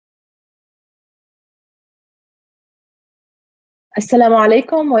Assalamu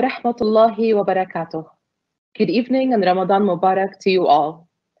alaikum wa rahmatullahi wa barakatuh. Good evening and Ramadan Mubarak to you all.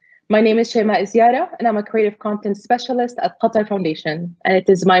 My name is Shema Izyara and I'm a creative content specialist at Qatar Foundation. And it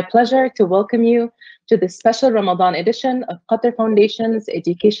is my pleasure to welcome you to this special Ramadan edition of Qatar Foundation's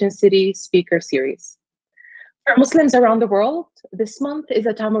Education City Speaker Series. For Muslims around the world, this month is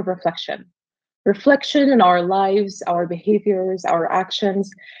a time of reflection. Reflection in our lives, our behaviors, our actions,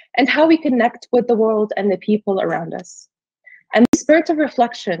 and how we connect with the world and the people around us. And the spirit of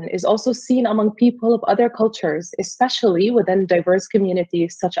reflection is also seen among people of other cultures, especially within diverse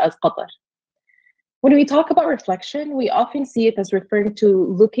communities such as Qatar. When we talk about reflection, we often see it as referring to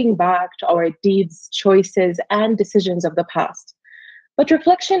looking back to our deeds, choices, and decisions of the past. But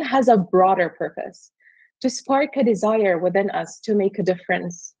reflection has a broader purpose, to spark a desire within us to make a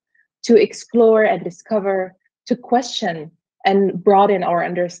difference, to explore and discover, to question and broaden our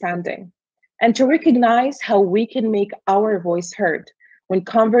understanding, and to recognize how we can make our voice heard when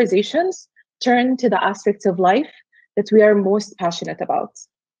conversations turn to the aspects of life that we are most passionate about.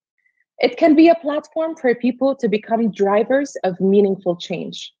 It can be a platform for people to become drivers of meaningful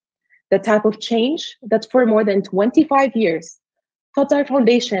change, the type of change that for more than 25 years, Qatar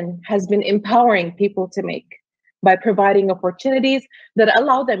Foundation has been empowering people to make by providing opportunities that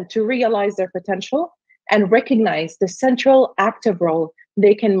allow them to realize their potential and recognize the central active role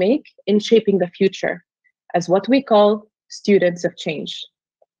they can make in shaping the future as what we call students of change.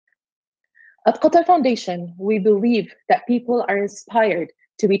 At Qatar Foundation, we believe that people are inspired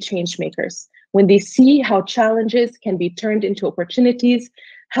to be change makers when they see how challenges can be turned into opportunities,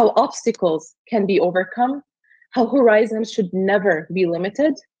 how obstacles can be overcome, how horizons should never be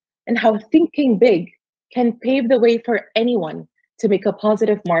limited, and how thinking big can pave the way for anyone to make a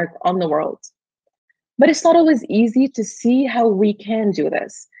positive mark on the world. But it's not always easy to see how we can do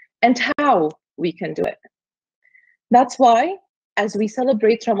this and how we can do it. That's why, as we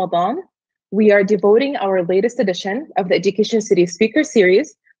celebrate Ramadan, we are devoting our latest edition of the Education City Speaker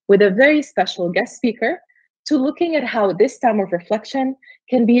Series with a very special guest speaker to looking at how this time of reflection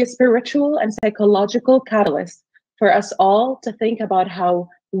can be a spiritual and psychological catalyst for us all to think about how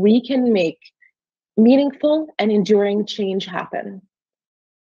we can make meaningful and enduring change happen.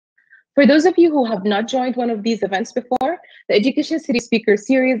 For those of you who have not joined one of these events before, the Education City Speaker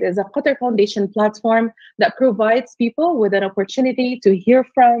Series is a Qatar Foundation platform that provides people with an opportunity to hear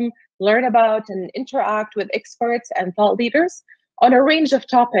from, learn about, and interact with experts and thought leaders on a range of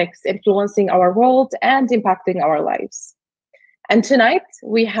topics influencing our world and impacting our lives. And tonight,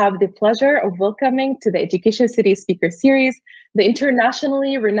 we have the pleasure of welcoming to the Education City Speaker Series the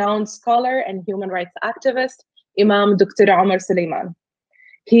internationally renowned scholar and human rights activist, Imam Dr. Omar Suleiman.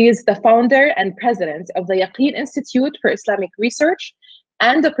 He is the founder and president of the Yaqeen Institute for Islamic Research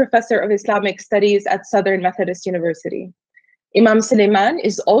and a professor of Islamic Studies at Southern Methodist University. Imam Suleiman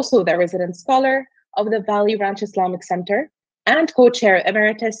is also the resident scholar of the Valley Ranch Islamic Center and co-chair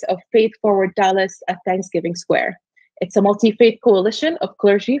emeritus of Faith Forward Dallas at Thanksgiving Square. It's a multi-faith coalition of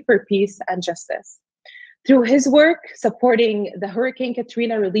clergy for peace and justice. Through his work supporting the Hurricane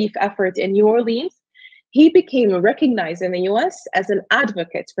Katrina relief effort in New Orleans, he became recognized in the US as an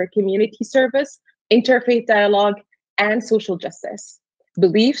advocate for community service, interfaith dialogue, and social justice,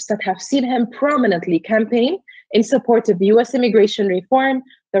 beliefs that have seen him prominently campaign in support of US immigration reform,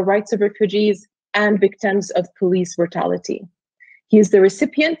 the rights of refugees, and victims of police brutality. He is the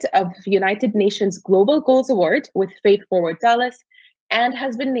recipient of the United Nations Global Goals Award with Faith Forward Dallas and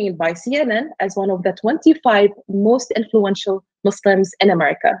has been named by CNN as one of the 25 most influential Muslims in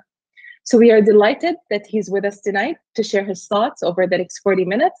America. So we are delighted that he's with us tonight to share his thoughts over the next 40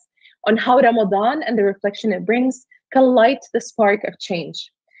 minutes on how Ramadan and the reflection it brings can light the spark of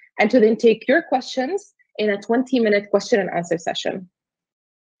change, and to then take your questions in a 20-minute question and answer session.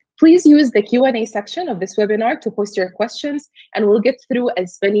 Please use the Q&A section of this webinar to post your questions, and we'll get through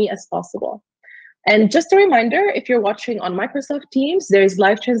as many as possible. And just a reminder, if you're watching on Microsoft Teams, there is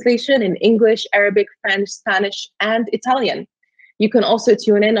live translation in English, Arabic, French, Spanish, and Italian. You can also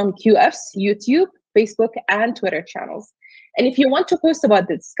tune in on QF's YouTube, Facebook, and Twitter channels. And if you want to post about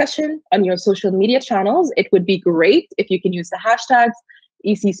the discussion on your social media channels, it would be great if you can use the hashtags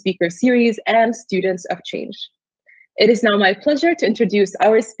EC Speaker Series and Students of Change. It is now my pleasure to introduce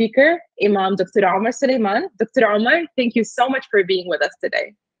our speaker, Imam Dr. Omar Suleiman. Dr. Omar, thank you so much for being with us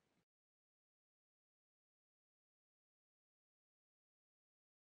today.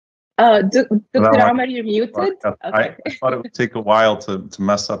 Dr. Omar, you're muted. Okay. I thought it would take a while to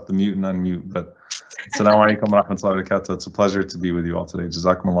mess up the mute and unmute, but Assalamu alaikum wa rahmatullahi wa barakatuh. It's a pleasure to be with you all today.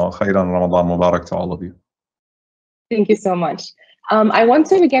 Jazakumullah khairan, Ramadan Mubarak to all of you. Thank you so much. I want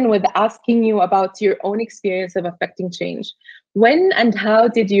to begin with asking you about your own experience of affecting change. When and how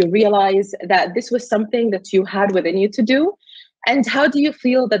did you realize that this was something that you had within you to do? And how do you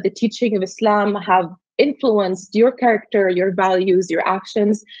feel that the teaching of Islam have influenced your character, your values, your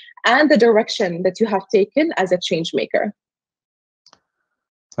actions, and the direction that you have taken as a change maker?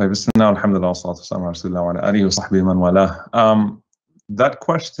 That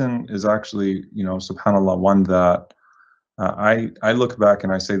question is actually, subhanAllah, one that I look back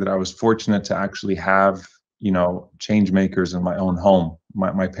and I say that I was fortunate to actually have, change makers in my own home,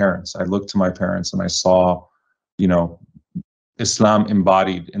 my parents. I looked to my parents and I saw, Islam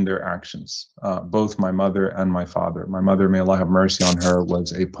embodied in their actions, both my mother and my father. My mother, may Allah have mercy on her,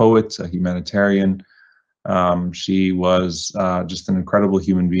 was a poet, a humanitarian. She was just an incredible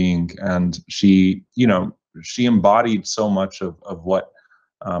human being, and she embodied so much of what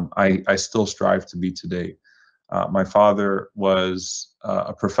I still strive to be today. My father was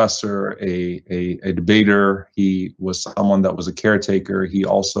a professor, a debater. He was someone that was a caretaker. He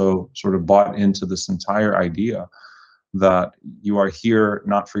also sort of bought into this entire idea that you are here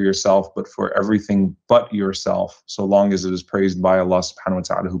not for yourself, but for everything but yourself, so long as it is praised by Allah subhanahu wa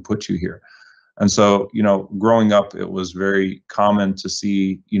ta'ala who put you here. And so, growing up, it was very common to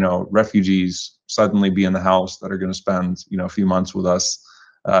see, refugees suddenly be in the house that are going to spend, a few months with us.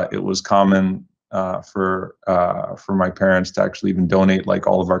 It was common for my parents to actually even donate like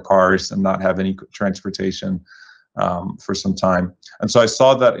all of our cars and not have any transportation for some time. And so I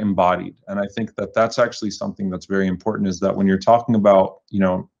saw that embodied. And I think that that's actually something that's very important, is that when you're talking about,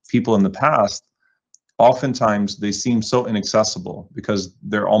 people in the past, oftentimes they seem so inaccessible because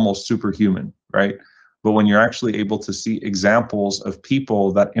they're almost superhuman, right? But when you're actually able to see examples of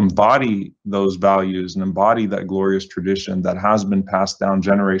people that embody those values and embody that glorious tradition that has been passed down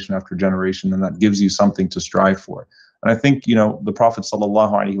generation after generation, and that gives you something to strive for. And I think, the Prophet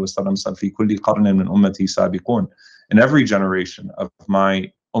sallallahu alaihi wasallam said, "Fi kulli qarnin min ummati sabiqun." In every generation of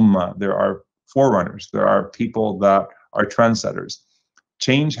my ummah, there are forerunners. There are people that are trendsetters.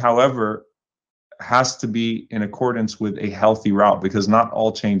 Change, however, has to be in accordance with a healthy route, because not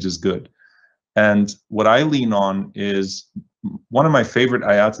all change is good. And what I lean on is one of my favorite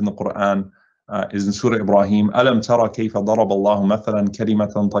ayat in the Quran is in Surah Ibrahim. أَلَمْ تَرَ كَيْفَ ضَرَبَ اللَّهُ مَثَلًا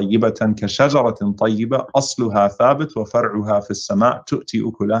كَلِمَةً طَيِّبَةً كَشَجَرَةٍ طَيِّبَةٍ أَصْلُهَا ثَابِتٌ وَفَرْعُهَا فِي السَّمَاءِ تُؤْتِي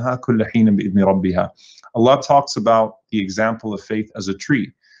أُكُلَهَا كُلَّ حِينٍ بِإِذْنِ رَبِّهَا. Allah talks about the example of faith as a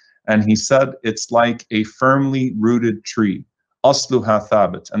tree. And he said it's like a firmly rooted tree. أَصْلُهَا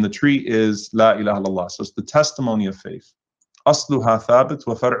ثَابِتٌ. And the tree is La ilaha illallah. So it's the testimony of faith. أَصْلُهَا ثَابِتٌ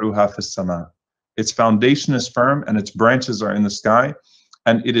وَفَرْعُهَا فِي السَّمَاءِ. Its foundation is firm and its branches are in the sky,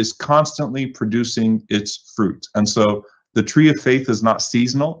 and it is constantly producing its fruit. And so the tree of faith is not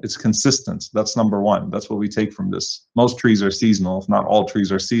seasonal, it's consistent. That's number one. That's what we take from this. Most trees are seasonal, if not all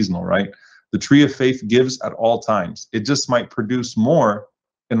trees are seasonal, right? The tree of faith gives at all times. It just might produce more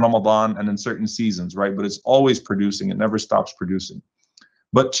in Ramadan and in certain seasons, right? But it's always producing, it never stops producing.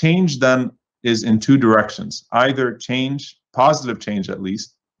 But change then is in two directions. Either change, positive change at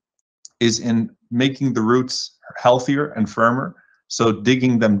least, is in making the roots healthier and firmer, so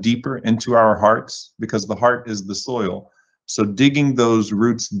digging them deeper into our hearts, because the heart is the soil. So digging those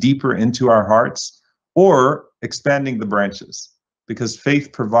roots deeper into our hearts, or expanding the branches, because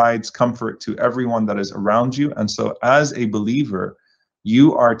faith provides comfort to everyone that is around you. And so as a believer,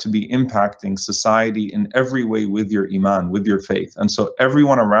 you are to be impacting society in every way with your iman, with your faith. And so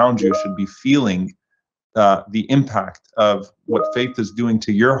everyone around you should be feeling the impact of what faith is doing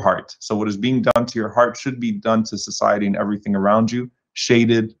to your heart. So what is being done to your heart should be done to society and everything around you,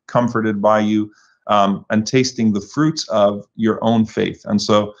 shaded, comforted by you, and tasting the fruits of your own faith. And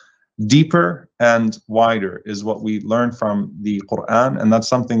so deeper and wider is what we learn from the Quran. And that's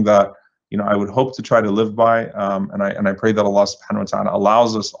something that, I would hope to try to live by. And I pray that Allah subhanahu wa ta'ala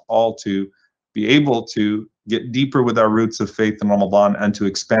allows us all to be able to get deeper with our roots of faith in Ramadan, and to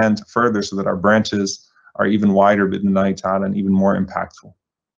expand further so that our branches are even wider bidnillahi ta'ala and even more impactful.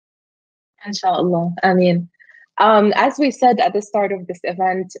 Inshallah. Ameen. As we said at the start of this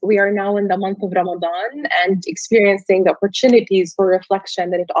event, we are now in the month of Ramadan and experiencing the opportunities for reflection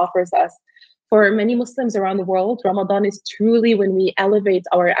that it offers us. For many Muslims around the world, Ramadan is truly when we elevate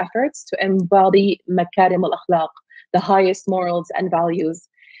our efforts to embody makarim al-akhlaq, the highest morals and values,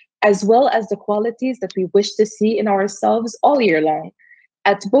 as well as the qualities that we wish to see in ourselves all year long,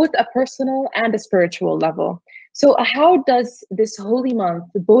 at both a personal and a spiritual level. So how does this holy month,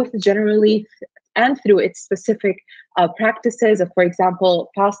 both generally and through its specific practices of, for example,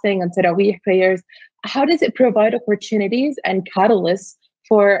 fasting and Taraweeh prayers, how does it provide opportunities and catalysts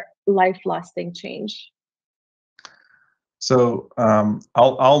for life-lasting change? So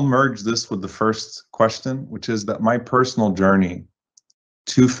I'll merge this with the first question, which is that my personal journey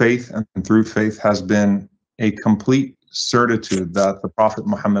to faith and through faith has been a complete certitude that the Prophet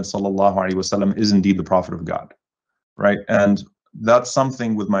Muhammad sallallahu alaihi wasallam is indeed the Prophet of God, right? And that's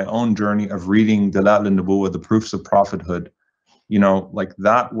something with my own journey of reading Dalal al-Nubuwwah, the proofs of prophethood, you know, like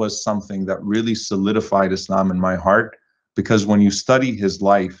that was something that really solidified Islam in my heart, because when you study his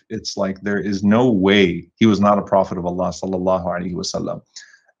life, it's like there is no way he was not a prophet of Allah sallallahu alaihi wasallam.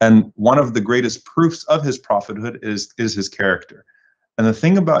 And one of the greatest proofs of his prophethood is his character. And the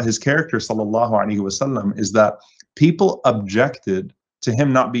thing about his character sallallahu alaihi wasallam is that people objected to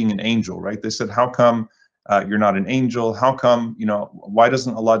him not being an angel, right? They said, how come you're not an angel? How come, you know, why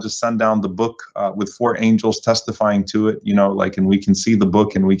doesn't Allah just send down the book with 4 angels testifying to it, you know, like, and we can see the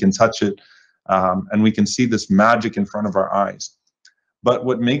book and we can touch it and we can see this magic in front of our eyes. But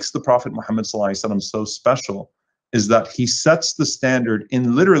what makes the Prophet Muhammad sallallahu alaihi wasallam so special is that he sets the standard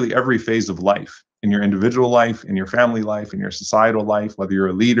in literally every phase of life, in your individual life, in your family life, in your societal life, whether you're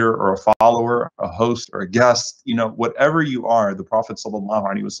a leader or a follower, a host or a guest, you know, whatever you are, the Prophet sallallahu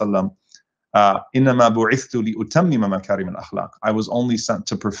alaihi wasallam, إِنَّمَا بُعِثْتُ لِأُتَمِّمَ مَكَارِمَ الْأَخْلَاقِ, I was only sent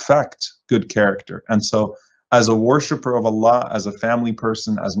to perfect good character. And so as a worshipper of Allah, as a family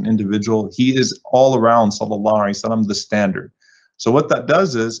person, as an individual, he is all around sallallahu alaihi wasallam the standard. So what that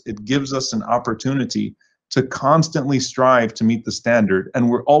does is it gives us an opportunity to constantly strive to meet the standard, and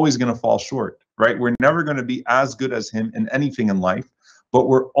we're always going to fall short, right? We're never going to be as good as him in anything in life, but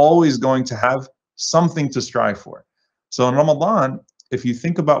we're always going to have something to strive for. So in Ramadan, if you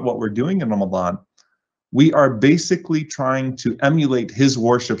think about what we're doing in Ramadan, we are basically trying to emulate his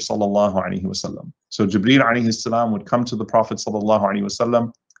worship sallallahu alaihi wasallam. So Jibreel alayhi salam would come to the Prophet sallallahu alaihi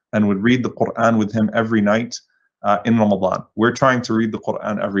wasallam and would read the Quran with him every night in Ramadan. We're trying to read the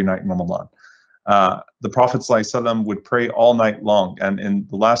Quran every night in Ramadan. The Prophet ﷺ would pray all night long, and in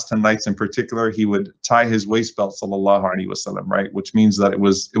the last 10 nights in particular, he would tie his waist belt sallallahu alaihi wasallam, right? Which means that it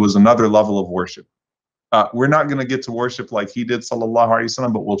was another level of worship. We're not going to get to worship like he did sallallahu alaihi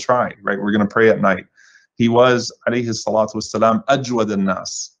wasallam, but we'll try, right? We're going to pray at night. He was alayhi salatu wasalam ajwad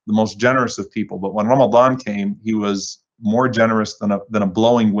an-nas, the most generous of people. But when Ramadan came, he was more generous than a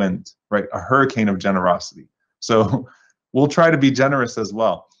blowing wind, right? A hurricane of generosity. So we'll try to be generous as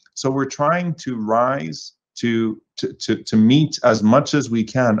well. So we're trying to rise to meet as much as we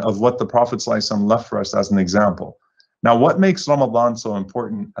can of what the Prophet ﷺ left for us as an example. Now, what makes Ramadan so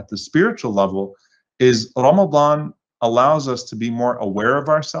important at the spiritual level is Ramadan allows us to be more aware of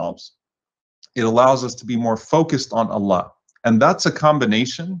ourselves. It allows us to be more focused on Allah. And that's a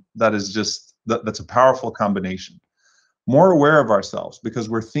combination that is just, that's a powerful combination. More aware of ourselves because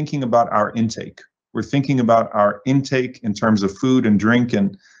we're thinking about our intake. We're thinking about our intake in terms of food and drink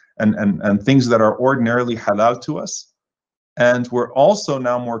and things that are ordinarily halal to us. And we're also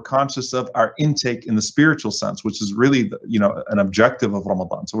now more conscious of our intake in the spiritual sense, which is really, you know, an objective of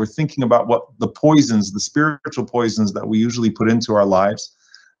Ramadan. So we're thinking about what the poisons, the spiritual poisons that we usually put into our lives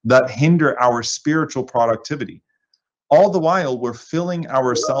that hinder our spiritual productivity. All the while we're filling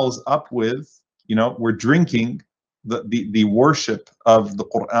ourselves up with, you know, we're drinking the worship of the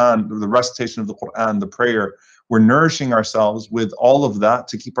Quran, the recitation of the Quran, the prayer. We're nourishing ourselves with all of that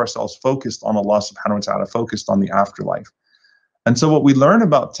to keep ourselves focused on Allah subhanahu wa ta'ala, focused on the afterlife. And so what we learn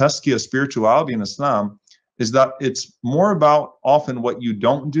about tazkiyah, spirituality in Islam, is that it's more about often what you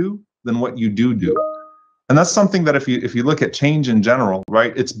don't do than what you do. And that's something that if you look at change in general,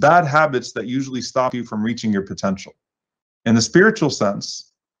 right, it's bad habits that usually stop you from reaching your potential. In the spiritual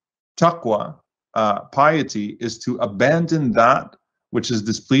sense, taqwa, piety, is to abandon that which is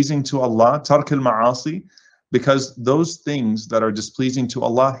displeasing to Allah, tark al-ma'asi, because those things that are displeasing to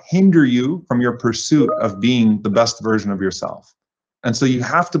Allah hinder you from your pursuit of being the best version of yourself. And so you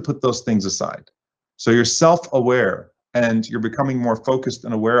have to put those things aside. So you're self-aware and you're becoming more focused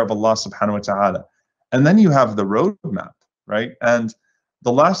and aware of Allah subhanahu wa ta'ala. And then you have the roadmap, right? And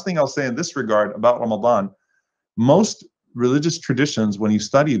the last thing I'll say in this regard about Ramadan, most religious traditions, when you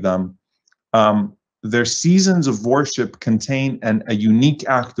study them, their seasons of worship contain a unique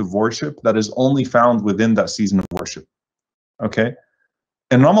act of worship that is only found within that season of worship. Okay?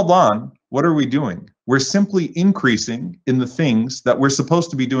 In Ramadan, what are we doing? We're simply increasing in the things that we're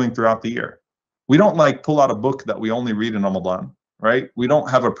supposed to be doing throughout the year. We don't like pull out a book that we only read in Ramadan, right? We don't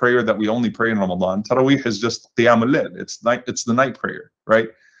have a prayer that we only pray in Ramadan. Taraweeh is just qiyamul layl. It's the night prayer, right?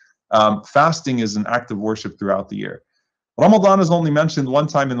 Fasting is an act of worship throughout the year. Ramadan is only mentioned one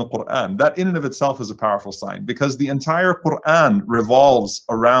time in the Quran. That in and of itself is a powerful sign, because the entire Quran revolves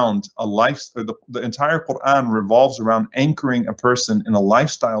around the entire Quran revolves around anchoring a person in a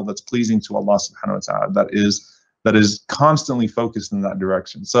lifestyle that's pleasing to Allah subhanahu wa ta'ala, that is that is constantly focused in that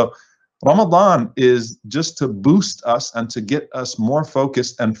direction. So Ramadan is just to boost us and to get us more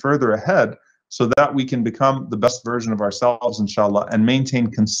focused and further ahead so that we can become the best version of ourselves, inshallah, and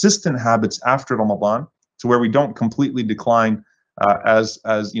maintain consistent habits after Ramadan to where we don't completely decline as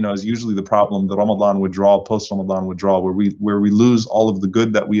usually the problem, the Ramadan withdrawal, post-Ramadan withdrawal, where we lose all of the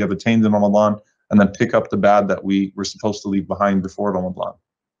good that we have attained in Ramadan and then pick up the bad that we were supposed to leave behind before Ramadan.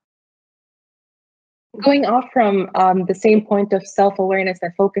 Going off from the same point of self-awareness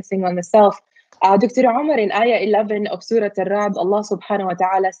and focusing on the self, Dr. Omar, in Ayah 11 of Surah Al-Ra'd, Allah subhanahu wa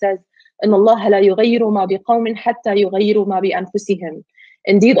ta'ala says, إِنَّ اللَّهَ لَا يُغَيِّرُ مَا بِقَوْمٍ حَتَّى يُغَيِّرُوا مَا بِأَنفُسِهِمْ.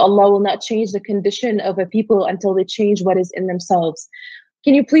 Indeed, Allah will not change the condition of a people until they change what is in themselves.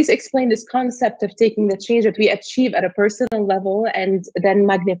 Can you please explain this concept of taking the change that we achieve at a personal level and then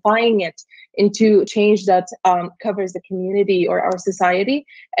magnifying it into change that covers the community or our society?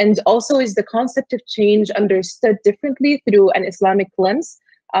 And also, is the concept of change understood differently through an Islamic lens,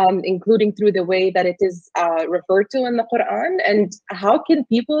 including through the way that it is referred to in the Quran? And how can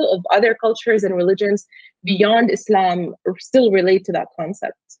people of other cultures and religions beyond Islam still relate to that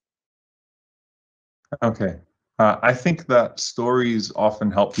concept? Okay. I think that stories often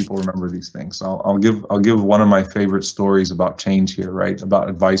help people remember these things. I'll give one of my favorite stories about change here, right? About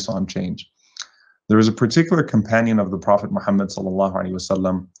advice on change. There was a particular companion of the Prophet Muhammad sallallahu alaihi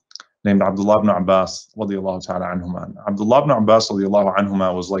wasallam named Abdullah ibn Abbas radiyallahu ta'ala anhuma. Abdullah ibn Abbas radiyallahu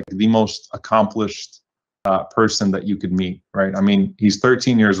anhuma was like the most accomplished person that you could meet, right? I mean, he's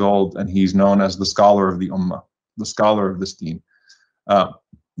 13 years old and he's known as the scholar of the ummah, the scholar of this deen.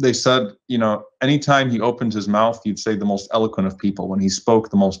 They said, anytime he opened his mouth, he'd say the most eloquent of people. When he spoke,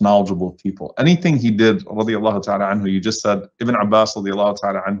 the most knowledgeable of people. Anything he did, radiyallahu ta'ala anhu, you just said, Ibn Abbas radiyallahu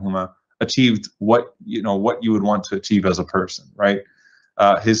ta'ala anhuma achieved what you would want to achieve as a person, right?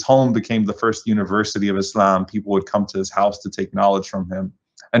 His home became the first university of Islam. People would come to his house to take knowledge from him.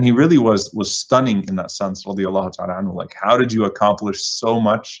 And he really was stunning in that sense, radiyallahu ta'ala anhu. Like, how did you accomplish so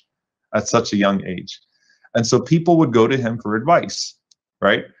much at such a young age? And so people would go to him for advice.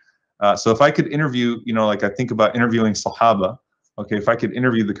 Right? So if I could interview, like I think about interviewing Sahaba, okay, if I could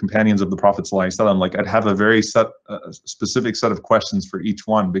interview the companions of the Prophet ﷺ, like I'd have a very specific set of questions for each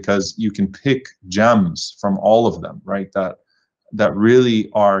one, because you can pick gems from all of them, right? That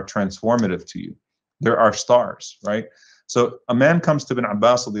really are transformative to you. There are stars, right? So a man comes to Ibn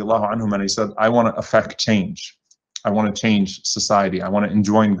Abbas radiyallahu anhum and he said, I want to affect change. I want to change society. I want to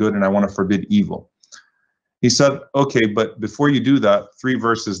enjoin good and I want to forbid evil. He said, okay, but before you do that, 3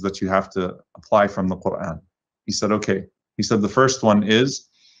 verses that you have to apply from the Quran. He said, okay. He said, the first one is,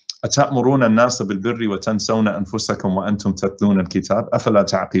 أَتَأْمُرُونَ النَّاسَ بِالْبِرِّ وَتَنْسَوْنَ أَنفُسَكُمْ وَأَنْتُمْ تَتْلُونَ الْكِتَابَ أَفَلَا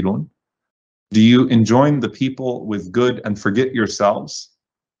تَعْقِلُونَ. Do you enjoin the people with good and forget yourselves?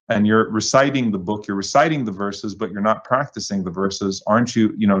 And you're reciting the book, you're reciting the verses, but you're not practicing the verses. Aren't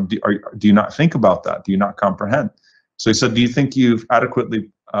you, do you not think about that? Do you not comprehend? So he said, do you think you've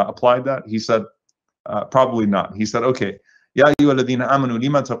adequately applied that? He said, probably not. He said, okay. يا أيها الذين آمنوا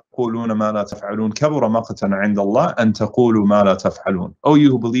لما تقولون ما لا تفعلون كبر مقتا عند الله أن تقولوا ما لا تفعلون. Oh, you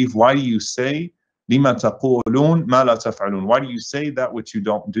who believe, why do you say لما تقولون ما لا تفعلون? Why do you say that which you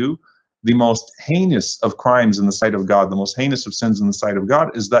don't do? The most heinous of crimes in the sight of God, the most heinous of sins in the sight of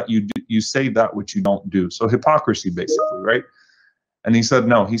God, is that you say that which you don't do. So hypocrisy, basically, right? And he said,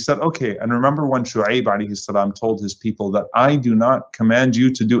 no. He said, okay. And remember when Shu'aib alayhi salam told his people that I do not command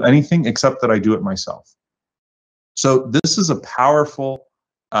you to do anything except that I do it myself. So this is a powerful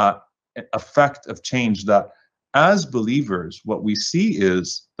effect of change, that as believers, what we see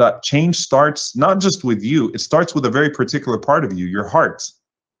is that change starts not just with you, it starts with a very particular part of you, your heart,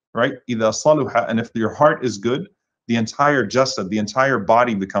 right? إِذَا صَلُحَ, and if your heart is good, the entire jasad, the entire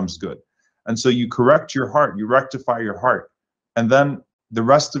body becomes good. And so you correct your heart, you rectify your heart. And then the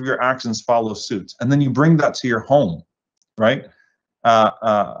rest of your actions follow suit. And then you bring that to your home, right?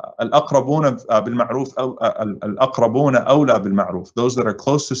 الأقربون بالمعروف الأقربون أولى بالمعروف. Those that are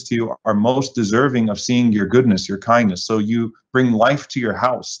closest to you are most deserving of seeing your goodness, your kindness. So you bring life to your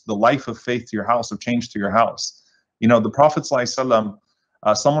house, the life of faith to your house, of change to your house. The Prophet ﷺ,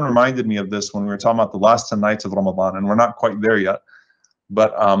 someone reminded me of this when we were talking about the last 10 nights of Ramadan, and we're not quite there yet.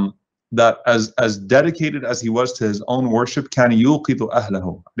 But that as dedicated as he was to his own worship, كان يوقظ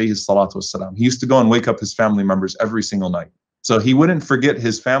أهله عليه الصلاة والسلام. He used to go and wake up his family members every single night. So he wouldn't forget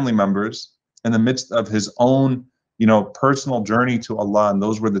his family members in the midst of his own, personal journey to Allah. And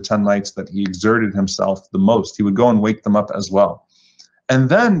those were the 10 nights that he exerted himself the most. He would go and wake them up as well. And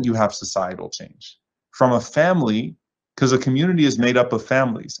then you have societal change from a family, because a community is made up of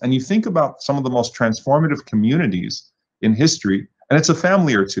families. And you think about some of the most transformative communities in history, and it's a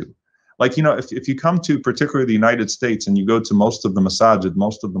family or two. Like, you know, if you come to particularly the United States and you go to most of the masajid,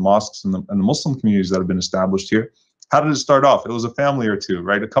 most of the mosques and the Muslim communities that have been established here, how did it start off? It was a family or two,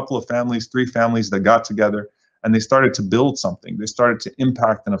 right? A couple of families, 3 families that got together and they started to build something. They started to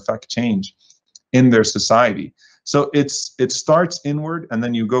impact and affect change in their society. So it starts inward and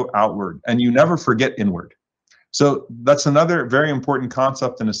then you go outward, and you never forget inward. So that's another very important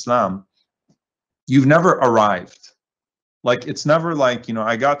concept in Islam. You've never arrived. Like, it's never like, you know,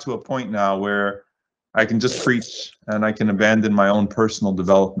 I got to a point now where I can just preach and I can abandon my own personal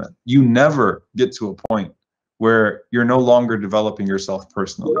development. You never get to a point where you're no longer developing yourself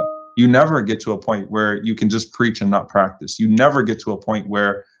personally. You never get to a point where you can just preach and not practice. You never get to a point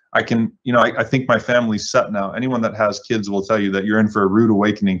where I can, you know, I think my family's set now. Anyone that has kids will tell you that you're in for a rude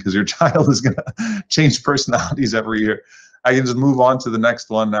awakening because your child is going to change personalities every year. I can just move on to the next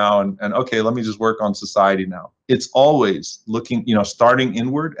one now and okay, let me just work on society now. It's always looking, you know, starting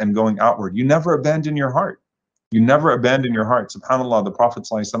inward and going outward. You never abandon your heart. You never abandon your heart. SubhanAllah, the Prophet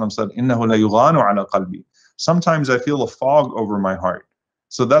ﷺ said, إِنَّهُ لَيُغَانُ عَلَى قَلْبِي. Sometimes I feel a fog over my heart.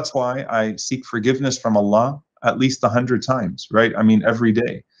 So that's why I seek forgiveness from Allah at least 100 times, right? I mean, every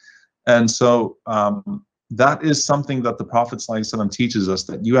day. And so that is something that the Prophet ﷺ teaches us,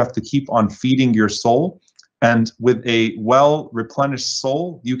 that you have to keep on feeding your soul. And with a well-replenished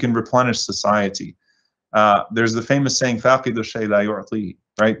soul, you can replenish society. There's the famous saying, فَاقِدُ الشَّيْء لَا يُعْطِيهِ,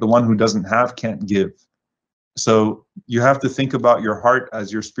 right? The one who doesn't have can't give. So you have to think about your heart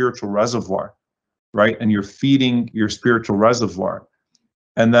as your spiritual reservoir, right? And you're feeding your spiritual reservoir.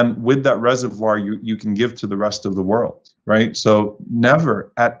 And then with that reservoir, you can give to the rest of the world, right? So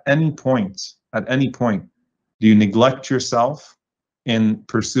never at any point, do you neglect yourself in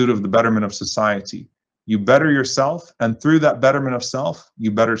pursuit of the betterment of society. You better yourself, and through that betterment of self,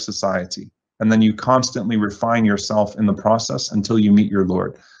 you better society. And then you constantly refine yourself in the process until you meet your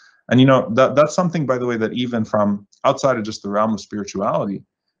Lord. And you know, that's something, by the way, that even from outside of just the realm of spirituality,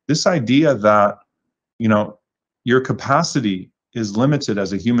 this idea that, you know, your capacity is limited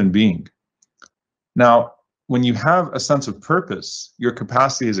as a human being. Now, when you have a sense of purpose, your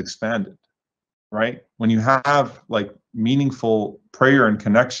capacity is expanded, right? When you have like meaningful prayer and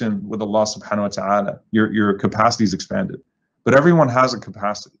connection with Allah subhanahu wa ta'ala, your capacity is expanded. But everyone has a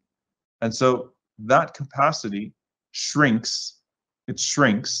capacity. And so that capacity shrinks, it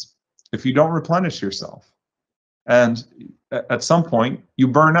shrinks if you don't replenish yourself. And at some point, you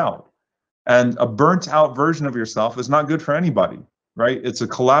burn out. And a burnt out version of yourself is not good for anybody, right? It's a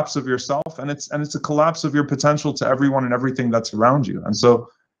collapse of yourself, and it's a collapse of your potential to everyone and everything that's around you. And so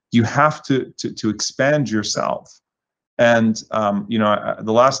you have to expand yourself. And you know,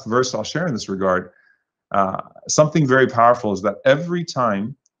 the last verse I'll share in this regard, something very powerful is that every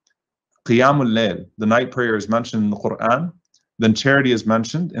time Qiyamul Layl, the night prayer, is mentioned in the Quran, then charity is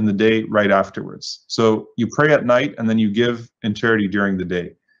mentioned in the day right afterwards. So you pray at night and then you give in charity during the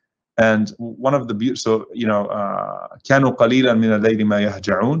day. And one of the so you know, كانوا قليلا من الليل ما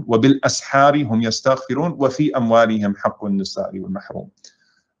يهجعون وبالأسحار هم يستغفرون وفي أموالهم حق النساء والمحروم.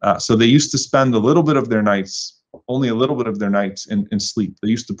 So they used to spend a little bit of their nights, only a little bit of their nights in sleep. They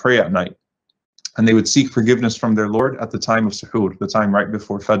used to pray at night, and they would seek forgiveness from their Lord at the time of suhoor, the time right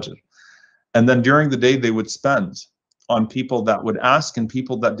before Fajr. And then during the day, they would spend on people that would ask and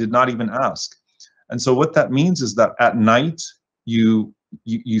people that did not even ask. And so what that means is that at night, you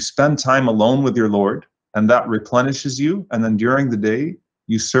spend time alone with your Lord, and that replenishes you. And then during the day,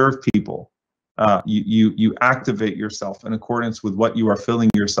 you serve people. You activate yourself in accordance with what you are filling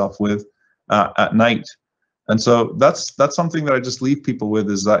yourself with at night. And so that's something that I just leave people with,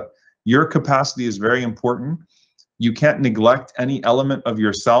 is that your capacity is very important. You can't neglect any element of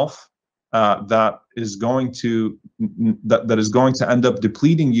yourself that is going to end up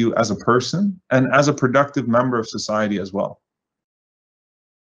depleting you as a person and as a productive member of society as well.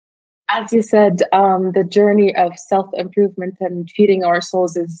 As you said, the journey of self-improvement and feeding our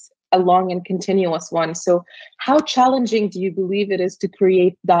souls is a long and continuous one. So how challenging do you believe it is to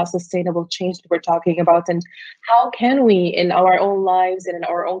create that sustainable change that we're talking about? And how can we, in our own lives and in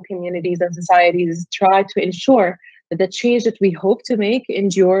our own communities and societies, try to ensure that the change that we hope to make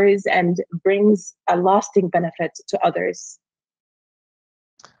endures and brings a lasting benefit to others?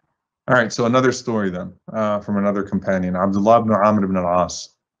 All right, so another story then from another companion, Abdullah ibn Amr ibn al-As.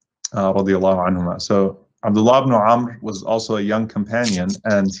 Radiallahu anhuma. So Abdullah ibn Amr was also a young companion,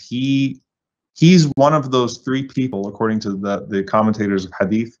 and he's one of those 3 people, according to the commentators of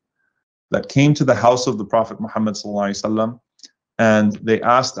hadith, that came to the house of the Prophet Muhammad sallallahu alaihi wasallam, and they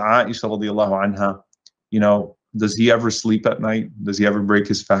asked Aisha radiallahu anha, you know, does he ever sleep at night? Does he ever break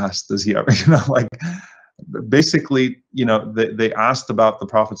his fast? Does he ever, you know, like basically, you know, they asked about the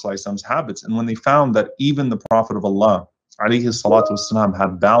Prophet ﷺ's habits, and when they found that even the Prophet of Allah, alayhi salatu wasalam,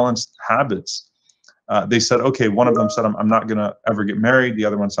 had balanced habits, they said, okay, one of them said, I'm not going to ever get married. The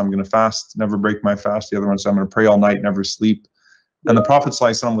other one said, I'm going to fast, never break my fast. The other one said, I'm going to pray all night, never sleep. And the Prophet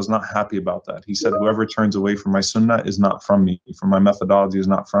ﷺ was not happy about that. He said, whoever turns away from my sunnah is not from me, from my methodology is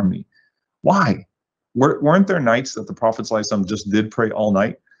not from me. Why? Weren't there nights that the Prophet ﷺ just did pray all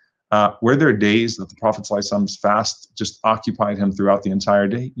night? Were there days that the Prophet ﷺ's fast just occupied him throughout the entire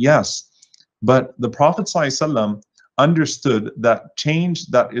day? Yes. But the Prophet ﷺ understood that change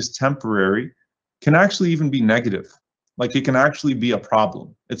that is temporary can actually even be negative. Like, it can actually be a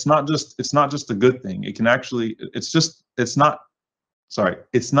problem. It's not just a good thing. It can actually, it's not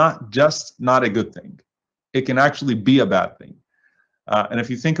just not a good thing. It can actually be a bad thing. And if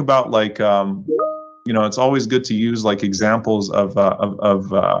you think about, like, you know, it's always good to use like examples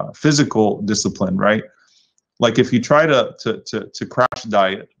of physical discipline, right? Like, if you try to crash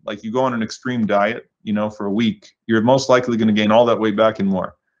diet, like you go on an extreme diet, you know, for a week, you're most likely going to gain all that weight back and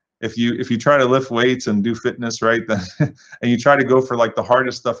more. If you try to lift weights and do fitness, right, then and you try to go for like the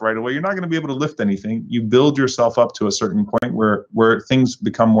hardest stuff right away, you're not going to be able to lift anything. You build yourself up to a certain point where things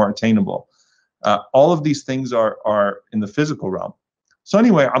become more attainable. All of these things are in the physical realm. So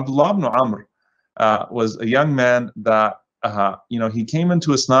anyway, Abdullah ibn Amr was a young man that you know, he came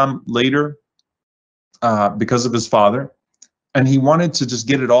into Islam later because of his father, and he wanted to just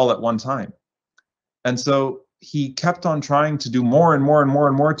get it all at one time. And so he kept on trying to do more and more and more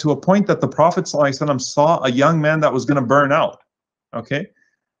and more, to a point that the Prophet ﷺ saw a young man that was going to burn out. Okay,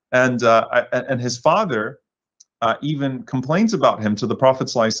 and his father even complains about him to the Prophet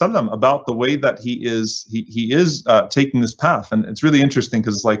ﷺ about the way that he is taking this path. And it's really interesting,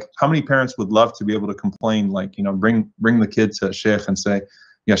 because it's like, how many parents would love to be able to complain, like, you know, bring the kid to Sheikh and say,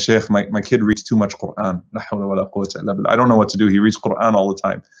 yeah, Sheikh, my kid reads too much Quran. I don't know what to do. He reads Quran all the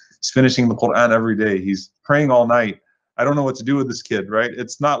time. He's finishing the Quran every day. He's praying all night. I don't know what to do with this kid, right?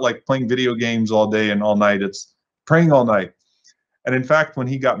 It's not like playing video games all day and all night. It's praying all night. And in fact, when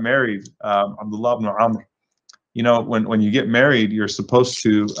he got married, Abdullah ibn Amr, you know, when you get married, you're supposed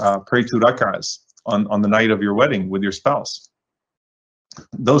to pray 2 rak'ahs on the night of your wedding with your spouse.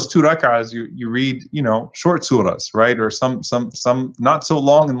 Those 2 rak'ahs, you read, you know, short surahs, right? Or some not so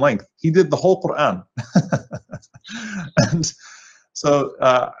long in length. He did the whole Quran. And so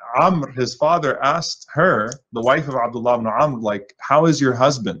Amr, his father, asked her, the wife of Abdullah ibn Amr, like, how is your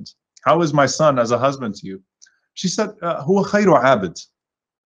husband? How is my son as a husband to you? She said, huwa khayru abid.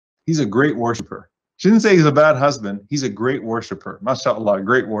 He's a great worshiper. She didn't say he's a bad husband. He's a great worshiper. MashaAllah, a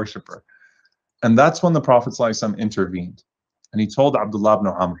great worshiper. And that's when the Prophet ﷺ intervened. And he told Abdullah ibn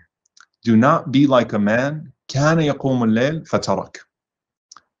Amr, do not be like a man, كَانَ يَقُومُ اللَّيْلِ فَتَرَكَ.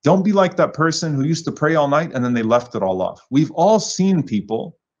 Don't be like that person who used to pray all night and then they left it all off. We've all seen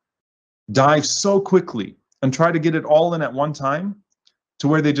people dive so quickly and try to get it all in at one time, to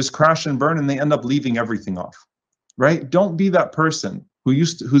where they just crash and burn and they end up leaving everything off, right? Don't be that person who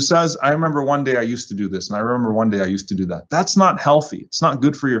says, I remember one day I used to do this, and I remember one day I used to do that. That's not healthy. It's not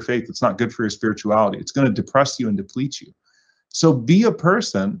good for your faith. It's not good for your spirituality. It's going to depress you and deplete you. So be a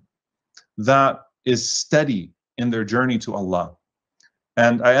person that is steady in their journey to Allah.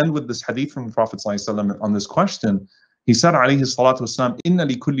 And I end with this hadith from the Prophet ﷺ on this question. He said, alayhi salatu wasalam, inna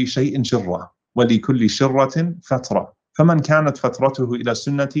li kulli shay'in shirra, wa li kulli shirratin fatra. فمن كانت فترته إلى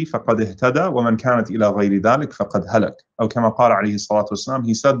سنتي فقد اهتدى ومن كانت إلى غير ذلك فقد هلك. أو كما قال عليه الصلاة والسلام.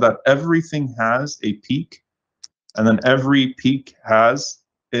 He said that everything has a peak, and then every peak has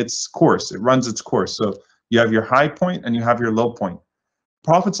its course. It runs its course. So you have your high point and you have your low point.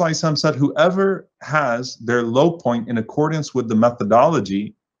 Prophet ﷺ said, whoever has their low point in accordance with the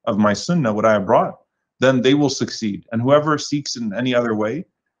methodology of my sunnah, what I have brought, then they will succeed. And whoever seeks in any other way,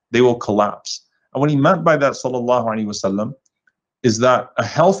 they will collapse. And what he meant by that, sallallahu alaihi wasallam, is that a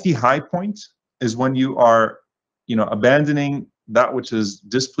healthy high point is when you are, you know, abandoning that which is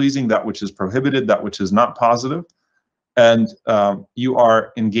displeasing, that which is prohibited, that which is not positive, and you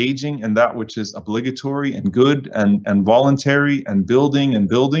are engaging in that which is obligatory and good and voluntary and building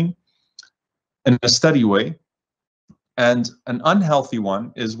in a steady way. And an unhealthy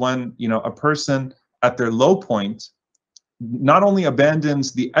one is when, you know, a person at their low point not only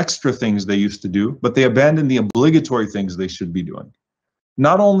abandons the extra things they used to do, but they abandon the obligatory things they should be doing.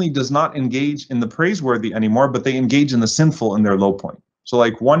 Not only does not engage in the praiseworthy anymore, but they engage in the sinful in their low point. So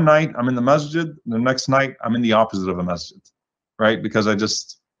like one night I'm in the masjid, the next night I'm in the opposite of a masjid, right? Because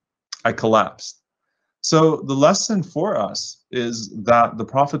I collapsed. So the lesson for us is that the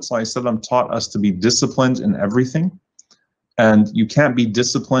Prophet ﷺ taught us to be disciplined in everything. And you can't be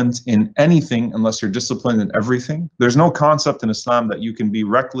disciplined in anything unless you're disciplined in everything. There's no concept in Islam that you can be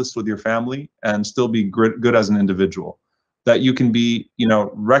reckless with your family and still be good as an individual. That you can be,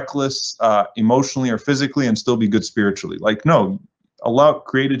 reckless emotionally or physically and still be good spiritually. Like, no, Allah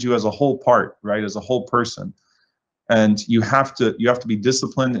created you as a whole part, right? As a whole person. And you have to be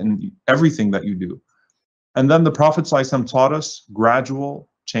disciplined in everything that you do. And then the Prophet ﷺ taught us gradual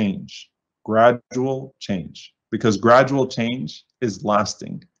change. Gradual change. Because gradual change is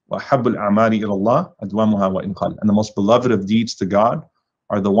lasting. وَأَحَبُّ الْأَعْمَالِ إِلَى اللَّهِ أَدْوَمُهَا وَإِنْ قَلَّ. And the most beloved of deeds to God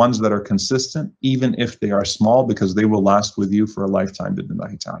are the ones that are consistent, even if they are small, because they will last with you for a lifetime.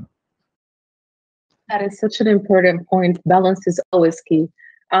 That is such an important point. Balance is always key.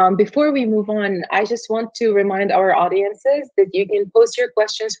 Before we move on, I just want to remind our audiences that you can post your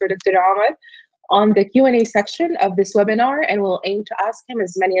questions for Dr. Omar on the Q&A section of this webinar, and we'll aim to ask him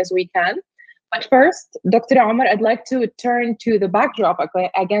as many as we can. But first, Dr. Omar, I'd like to turn to the backdrop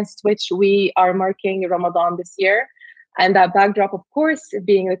against which we are marking Ramadan this year. And that backdrop, of course,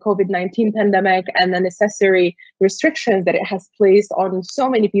 being the COVID-19 pandemic and the necessary restrictions that it has placed on so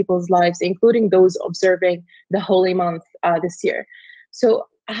many people's lives, including those observing the holy month this year. So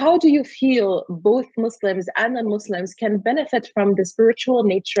how do you feel both Muslims and non-Muslims can benefit from the spiritual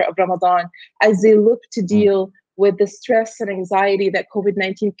nature of Ramadan as they look to deal with the stress and anxiety that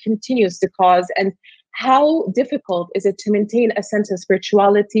COVID-19 continues to cause? And how difficult is it to maintain a sense of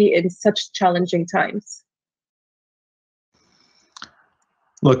spirituality in such challenging times?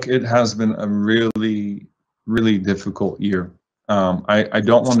 Look, it has been a really, really difficult year. I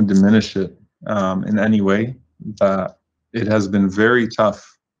don't want to diminish it in any way, but it has been very tough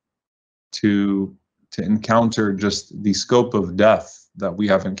to encounter just the scope of death that we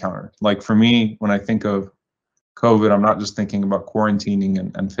have encountered. Like for me, when I think of COVID, I'm not just thinking about quarantining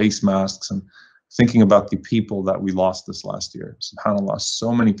and face masks, and thinking about the people that we lost this last year. SubhanAllah,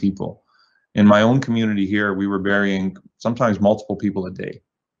 so many people. In my own community here, we were burying sometimes multiple people a day.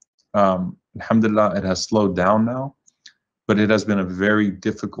 Alhamdulillah, it has slowed down now, but it has been a very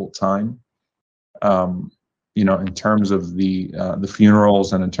difficult time, in terms of the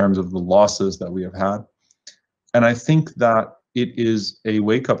funerals and in terms of the losses that we have had. And I think that it is a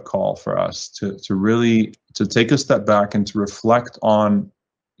wake-up call for us to really take a step back and to reflect on,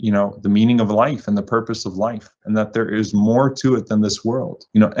 the meaning of life and the purpose of life, and that there is more to it than this world.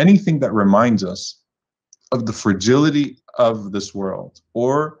 Anything that reminds us of the fragility of this world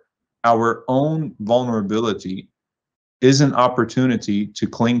or our own vulnerability is an opportunity to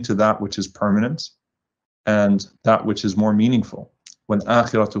cling to that which is permanent and that which is more meaningful.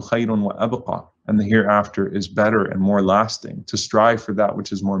 وَالْآخِرَةُ خَيْرٌ وَأَبْقَى. And the hereafter is better and more lasting, to strive for that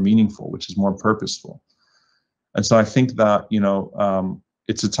which is more meaningful, which is more purposeful. And so I think that,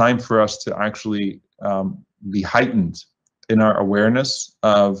 it's a time for us to actually be heightened in our awareness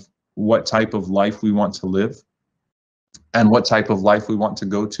of what type of life we want to live and what type of life we want to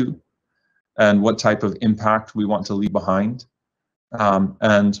go to and what type of impact we want to leave behind,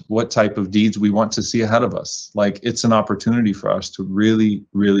 and what type of deeds we want to see ahead of us. Like, it's an opportunity for us to really,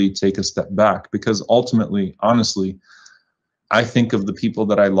 really take a step back, because ultimately, honestly, I think of the people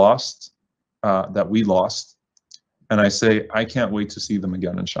that I lost, that we lost, and I say, I can't wait to see them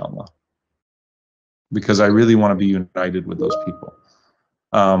again, inshallah, because I really want to be united with those people.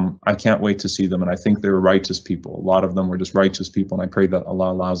 I can't wait to see them, and I think they were righteous people. A lot of them were just righteous people, and I pray that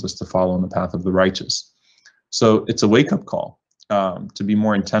Allah allows us to follow in the path of the righteous. So it's a wake-up call to be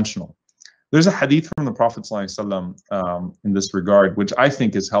more intentional. There's a hadith from the Prophet ﷺ in this regard, which I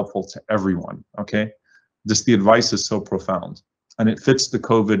think is helpful to everyone, okay? Just the advice is so profound, and it fits the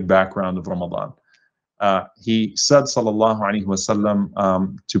COVID background of Ramadan. He said, sallallahu alaihi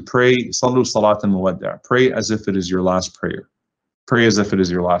wasallam, to pray, sallu salat al-muwadda', pray as if it is your last prayer. Pray as if it is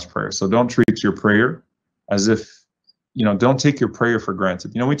your last prayer. So don't treat your prayer as if, don't take your prayer for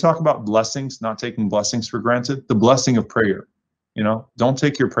granted. We talk about blessings, not taking blessings for granted. The blessing of prayer, don't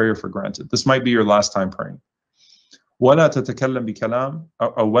take your prayer for granted. This might be your last time praying. وَلَا تَتَكَلَّمْ بِكَلَامٍ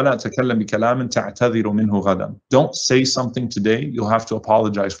وَلَا تَكَلَّمْ بِكَلَامٍ تَعْتَذِرُ مِنْهُ غَدًا. Don't say something today you'll have to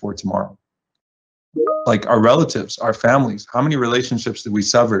apologize for tomorrow. Like our relatives, our families, how many relationships did we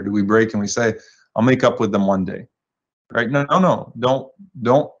sever, do we break, and we say, I'll make up with them one day? Right? No.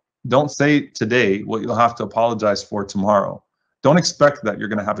 Don't say today what you'll have to apologize for tomorrow. Don't expect that you're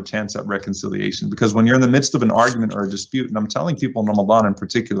going to have a chance at reconciliation, because when you're in the midst of an argument or a dispute, and I'm telling people in Ramadan in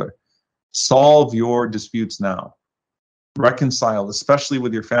particular, solve your disputes now. Reconcile, especially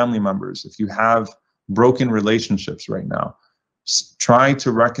with your family members. If you have broken relationships right now, try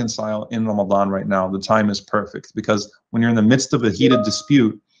to reconcile in Ramadan right now. The time is perfect, because when you're in the midst of a heated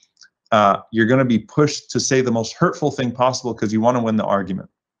dispute, you're going to be pushed to say the most hurtful thing possible because you want to win the argument,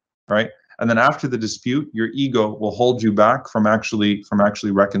 right? And then after the dispute, your ego will hold you back from actually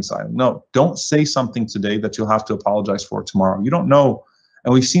reconciling. No, don't say something today that you'll have to apologize for tomorrow. You don't know.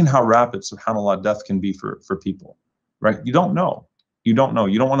 And we've seen how rapid, subhanAllah, death can be for people, right? You don't know. You don't know.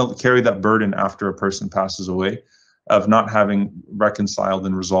 You don't want to carry that burden after a person passes away of not having reconciled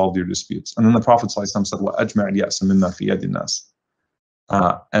and resolved your disputes. And then the Prophet ﷺ said, وَأَجْمَعِ الْيَأْسَ مِمَّا فِي يَدِ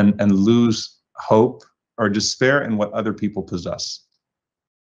النَّاسِ, and lose hope or despair in what other people possess.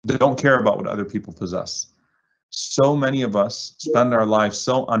 They don't care about what other people possess. So many of us spend our lives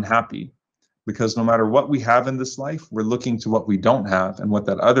so unhappy because no matter what we have in this life, we're looking to what we don't have and what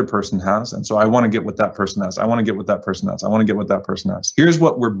that other person has. And so I want to get what that person has. I want to get what that person has. I want to get what that person has. Here's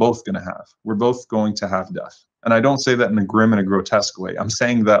what we're both going to have. We're both going to have death. And I don't say that in a grim and a grotesque way. I'm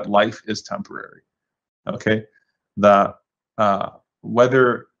saying that life is temporary. Okay? That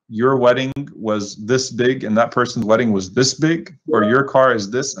whether your wedding was this big and that person's wedding was this big, or your car is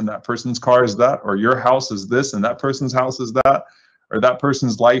this and that person's car is that, or your house is this and that person's house is that, or that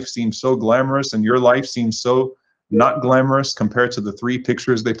person's life seems so glamorous and your life seems so not glamorous compared to the 3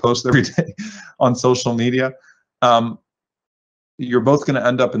 pictures they post every day on social media, you're both going to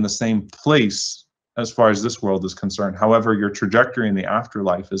end up in the same place as far as this world is concerned. However, your trajectory in the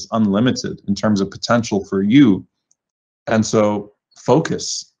afterlife is unlimited in terms of potential for you. And so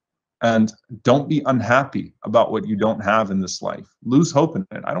focus. And don't be unhappy about what you don't have in this life. Lose hope in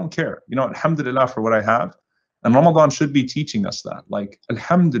it. I don't care. You know, alhamdulillah for what I have. And Ramadan should be teaching us that. Like,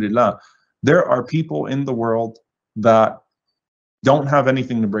 alhamdulillah, there are people in the world that don't have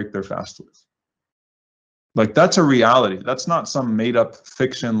anything to break their fast with. Like, that's a reality. That's not some made up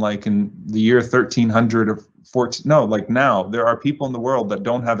fiction like in the year 1300 or 14. No, like now, there are people in the world that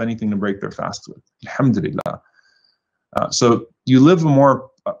don't have anything to break their fast with. Alhamdulillah. So you live a more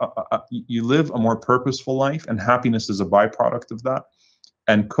purposeful life, and happiness is a byproduct of that.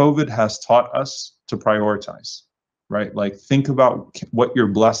 And COVID has taught us to prioritize, right? Like, think about what your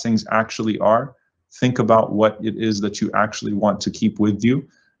blessings actually are. Think about what it is that you actually want to keep with you,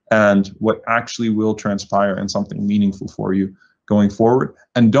 and what actually will transpire in something meaningful for you going forward.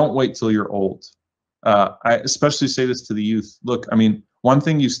 And don't wait till you're old. I especially say this to the youth. Look, I mean, one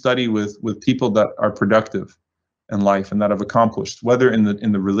thing you study with people that are productive in life and that have accomplished, whether in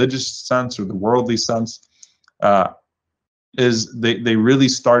the religious sense or the worldly sense, is they really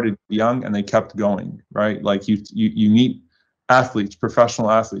started young and they kept going, right? Like you meet athletes, professional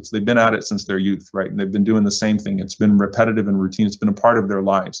athletes, they've been at it since their youth, right? And they've been doing the same thing. It's been repetitive and routine. It's been a part of their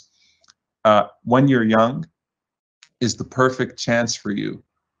lives. When you're young is the perfect chance for you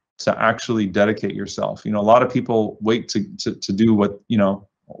to actually dedicate yourself. You know, a lot of people wait to do what, you know,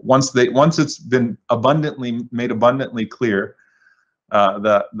 once it's been made abundantly clear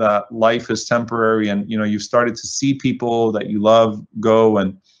that life is temporary, and you know, you've started to see people that you love go,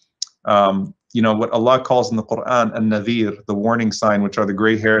 and you know what Allah calls in the Quran an-nadhir, the warning sign, which are the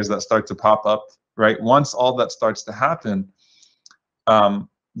gray hairs that start to pop up, right? Once all that starts to happen,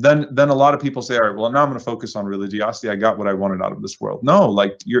 then a lot of people say, all right, well, now I'm going to focus on religiosity. I got what I wanted out of this world. No,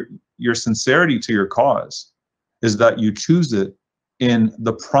 like your sincerity to your cause is that you choose it in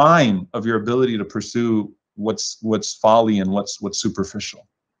the prime of your ability to pursue what's folly and what's superficial.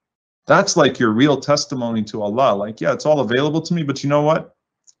 That's like your real testimony to Allah. Like, yeah, it's all available to me, but you know what?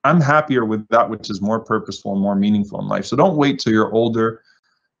 I'm happier with that which is more purposeful and more meaningful in life. So don't wait till you're older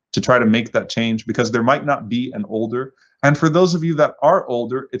to try to make that change, because there might not be an older. And for those of you that are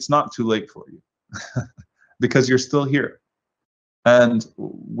older, it's not too late for you because you're still here. And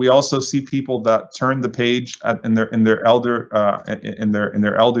we also see people that turn the page in their elder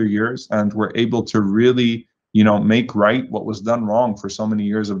years, and were able to really, you know, make right what was done wrong for so many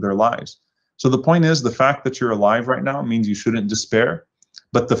years of their lives. So the point is, the fact that you're alive right now means you shouldn't despair,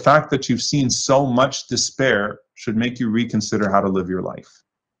 but the fact that you've seen so much despair should make you reconsider how to live your life.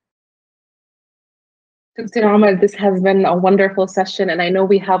 Dr. Omar, this has been a wonderful session, and I know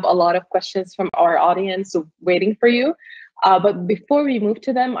we have a lot of questions from our audience waiting for you. But before we move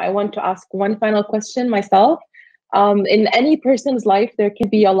to them, I want to ask one final question myself. In any person's life, there can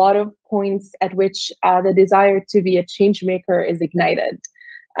be a lot of points at which the desire to be a change maker is ignited.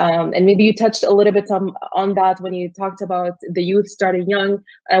 And maybe you touched a little bit on that when you talked about the youth starting young.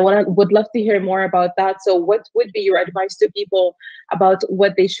 I would love to hear more about that. So what would be your advice to people about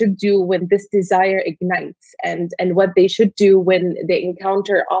what they should do when this desire ignites, and what they should do when they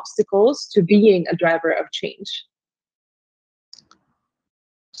encounter obstacles to being a driver of change?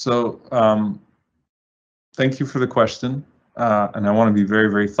 So thank you for the question. And I want to be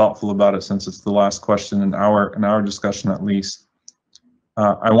very, very thoughtful about it, since it's the last question in our discussion, at least.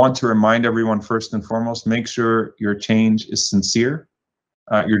 I want to remind everyone, first and foremost, make sure your change is sincere.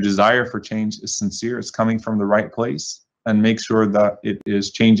 Your desire for change is sincere. It's coming from the right place, and make sure that it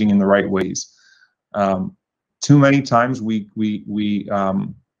is changing in the right ways. Too many times we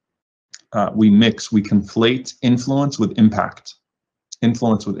conflate influence with impact.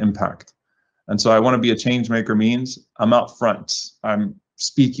 Influence with impact. And so I want to be a change maker means I'm out front, I'm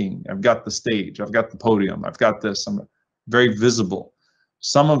speaking, I've got the stage, I've got the podium, I've got this, I'm very visible.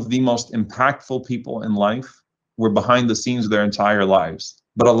 Some of the most impactful people in life were behind the scenes their entire lives,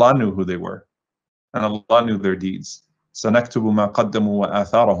 but Allah knew who they were, and Allah knew their deeds. سَنَكْتُبُ مَا قَدَّمُوا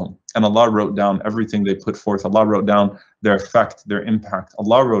وَآثَارَهُم. And Allah wrote down everything they put forth. Allah wrote down their effect, their impact.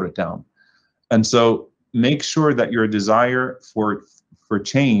 Allah wrote it down. And so make sure that your desire for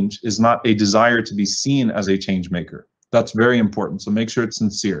change is not a desire to be seen as a change maker. That's very important. So make sure it's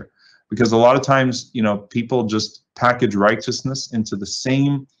sincere, because a lot of times, you know, people just package righteousness into the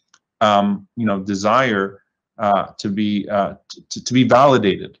same, you know, desire to be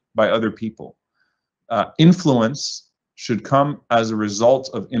validated by other people. Influence should come as a result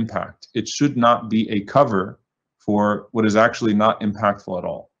of impact. It should not be a cover for what is actually not impactful at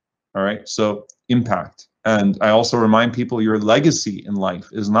all. All right, so impact. And I also remind people, your legacy in life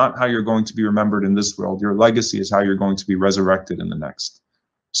is not how you're going to be remembered in this world. Your legacy is how you're going to be resurrected in the next.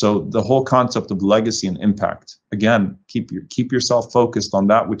 So the whole concept of legacy and impact, again, keep yourself focused on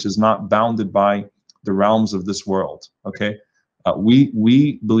that which is not bounded by the realms of this world. Okay,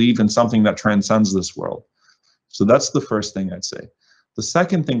 we believe in something that transcends this world. So that's the first thing I'd say. The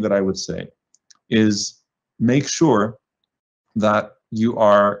second thing that I would say is make sure that you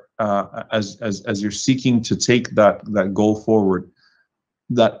are, as you're seeking to take that goal forward,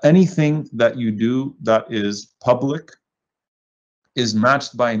 that anything that you do that is public is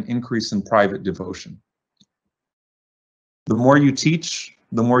matched by an increase in private devotion. The more you teach,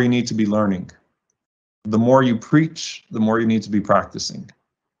 the more you need to be learning. The more you preach, the more you need to be practicing.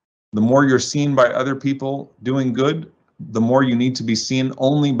 The more you're seen by other people doing good, the more you need to be seen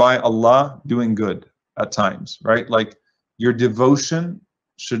only by Allah doing good at times, right? Like, your devotion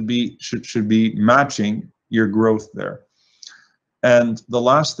should be matching your growth there. And the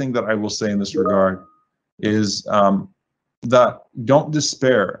last thing that I will say in this regard is that don't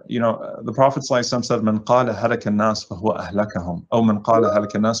despair. You know, the Prophet ﷺ said, "Man qala halaka an-nas fahuwa ahlakahum," or "Man qala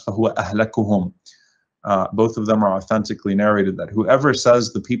halaka an-nas fahuwa ahlakuhum." Both of them are authentically narrated, that whoever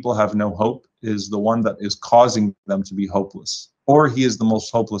says the people have no hope is the one that is causing them to be hopeless, or he is the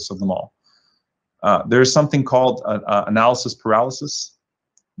most hopeless of them all. There's something called analysis paralysis.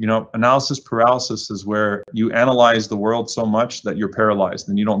 You know, analysis paralysis is where you analyze the world so much that you're paralyzed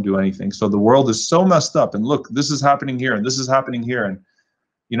and you don't do anything. So the world is so messed up, and look, this is happening here and this is happening here, and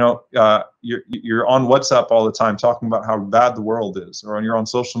you know, you're on WhatsApp all the time talking about how bad the world is, or you're on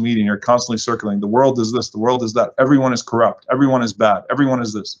social media and you're constantly circling, the world is this, the world is that, everyone is corrupt, everyone is bad, everyone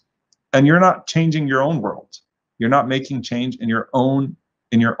is this, and you're not changing your own world. You're not making change in your own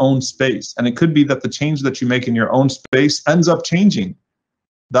space. And it could be that the change that you make in your own space ends up changing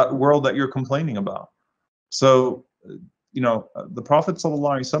that world that you're complaining about. So, you know, the Prophet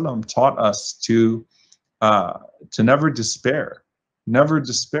ﷺ taught us to never despair, never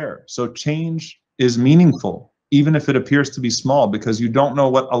despair. So change is meaningful, even if it appears to be small, because you don't know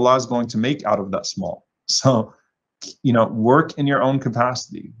what Allah is going to make out of that small. So, you know, work in your own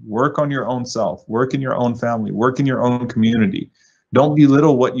capacity, work on your own self, work in your own family, work in your own community. Don't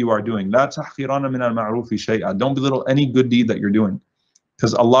belittle what you are doing. لا تحقرن من المعروف شيئا. Don't belittle any good deed that you're doing,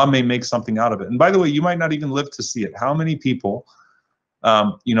 because Allah may make something out of it. And by the way, you might not even live to see it. How many people,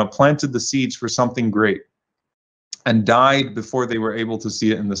 you know, planted the seeds for something great and died before they were able to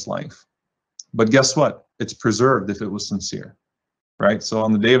see it in this life? But guess what? It's preserved if it was sincere, right? So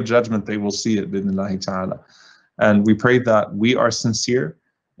on the Day of Judgment, they will see it, bidnillahi ta'ala. And we pray that we are sincere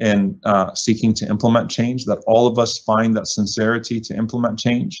in seeking to implement change, that all of us find that sincerity to implement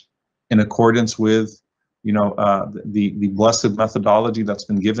change in accordance with, you know, the blessed methodology that's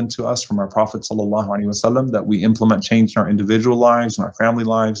been given to us from our Prophet ﷺ, that we implement change in our individual lives, in our family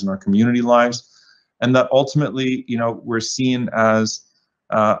lives, in our community lives, and that ultimately, you know, we're seen as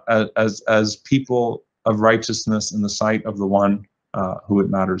people of righteousness in the sight of the one who it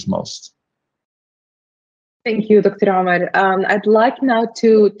matters most. Thank you, Dr. Omar. I'd like now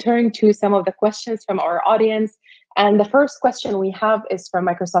to turn to some of the questions from our audience. And the first question we have is from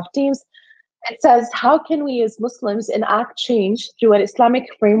Microsoft Teams. It says, how can we as Muslims enact change through an Islamic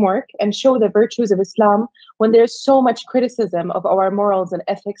framework and show the virtues of Islam when there's so much criticism of our morals and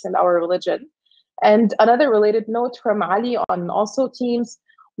ethics and our religion? And another related note from Ali on also Teams,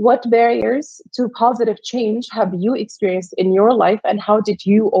 What barriers to positive change have you experienced in your life, and how did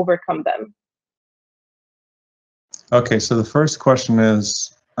you overcome them? Okay, so the first question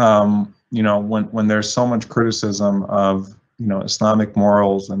is, when there's so much criticism of, Islamic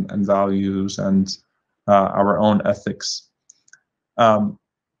morals and values and our own ethics,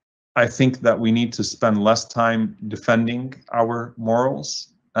 I think that we need to spend less time defending our morals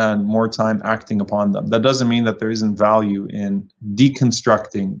and more time acting upon them. That doesn't mean that there isn't value in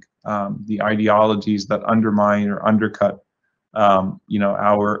deconstructing the ideologies that undermine or undercut,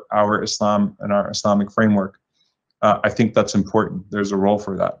 our Islam and our Islamic framework. I think that's important. There's a role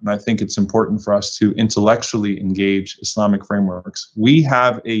for that. And I think it's important for us to intellectually engage Islamic frameworks. We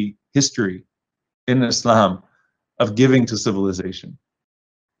have a history in Islam of giving to civilization,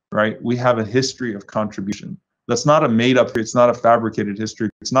 right? We have a history of contribution. That's not a made-up, it's not a fabricated history,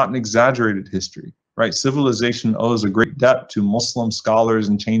 it's not an exaggerated history, right? Civilization owes a great debt to Muslim scholars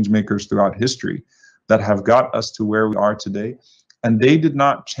and change makers throughout history that have got us to where we are today. And they did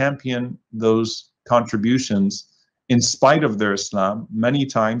not champion those contributions in spite of their Islam. Many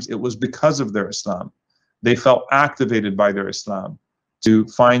times it was because of their Islam. They felt activated by their Islam to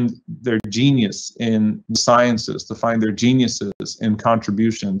find their genius in the sciences, to find their geniuses in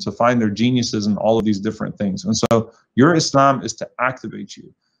contribution, to find their geniuses in all of these different things. And so your Islam is to activate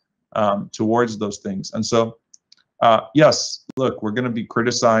you towards those things. And so, yes, look, we're going to be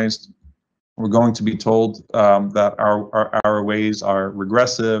criticized. We're going to be told that our ways are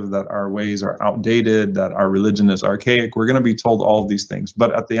regressive, that our ways are outdated, that our religion is archaic. We're going to be told all of these things.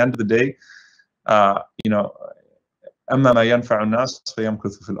 But at the end of the day, the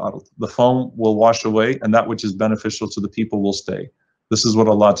foam will wash away, and that which is beneficial to the people will stay. This is what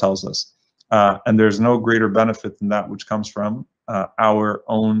Allah tells us. And there's no greater benefit than that which comes from our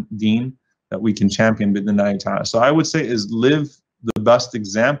own deen that we can champion bidnillahi ta'ala. So I would say is live the best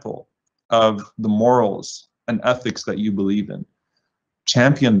example of the morals and ethics that you believe in.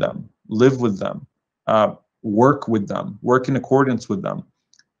 Champion them, live with them, work with them, work in accordance with them.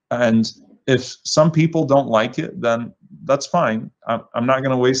 And if some people don't like it, then that's fine. I'm not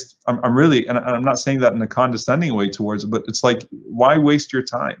going to waste, I'm really, and I'm not saying that in a condescending way towards it, but it's like, why waste your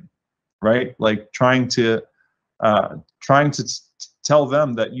time, right? Like trying to tell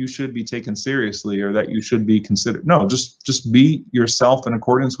them that you should be taken seriously or that you should be considered. No, just be yourself in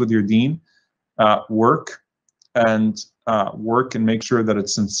accordance with your deen, work and make sure that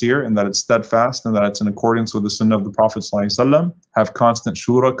it's sincere and that it's steadfast and that it's in accordance with the sunnah of the Prophet ﷺ. Have constant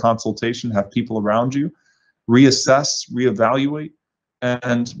shura, consultation, have people around you, reassess, reevaluate,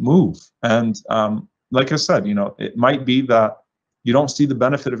 and move. And like I said, it might be that you don't see the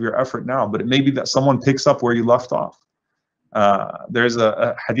benefit of your effort now, but it may be that someone picks up where you left off. There's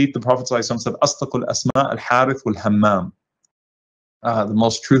a hadith, the Prophet ﷺ said, "Astaqul asma al-harith wal-hammam." The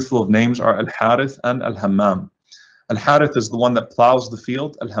most truthful of names are al-harith and al-hammam. Al-harith is the one that plows the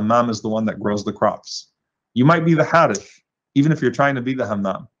field. Al-hammam is the one that grows the crops. You might be the harith, even if you're trying to be the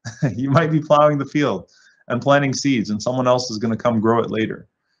hammam. You might be plowing the field and planting seeds, and someone else is going to come grow it later.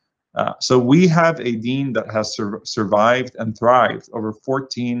 So we have a deen that has survived and thrived over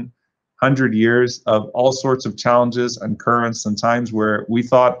 1,400 years of all sorts of challenges and currents and times where we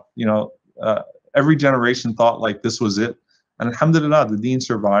thought, every generation thought like this was it. And alhamdulillah, the deen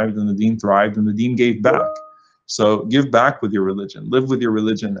survived and the deen thrived and the deen gave back. So give back with your religion, live with your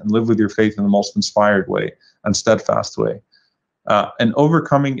religion, and live with your faith in the most inspired way and steadfast way. And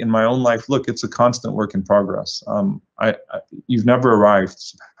overcoming in my own life, look, it's a constant work in progress. You've never arrived,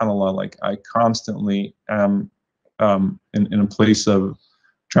 subhanAllah. Like I constantly am in a place of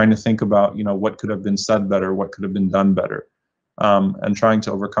trying to think about, what could have been said better, what could have been done better, and trying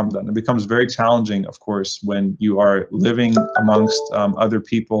to overcome that. And it becomes very challenging, of course, when you are living amongst other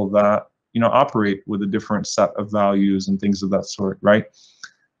people that operate with a different set of values and things of that sort, right?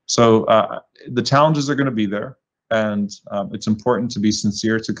 So the challenges are going to be there. And it's important to be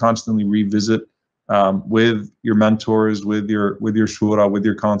sincere, to constantly revisit with your mentors, with your shura, with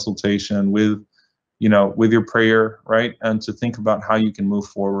your consultation, with your prayer, right? And to think about how you can move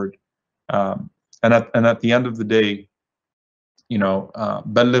forward. And at the end of the day,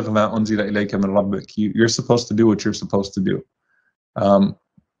 بَلِّغْ مَا أُنزِلَ إِلَيْكَ مِنْ رَبِّكَ. You're supposed to do what you're supposed to do.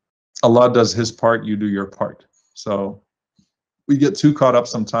 Allah does His part, you do your part. So we get too caught up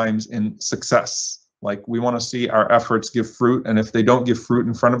sometimes in success. Like we want to see our efforts give fruit, and if they don't give fruit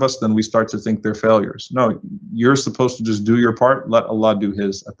in front of us, then we start to think they're failures. No, you're supposed to just do your part, let Allah do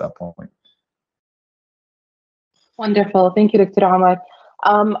His at that point. Wonderful. Thank you, Dr. Omar.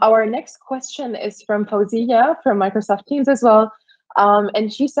 Our next question is from Fawziya from Microsoft Teams as well.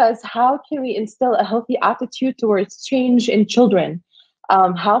 And she says, how can we instill a healthy attitude towards change in children?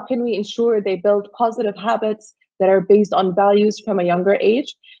 How can we ensure they build positive habits that are based on values from a younger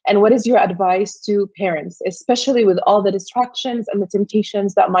age? And what is your advice to parents, especially with all the distractions and the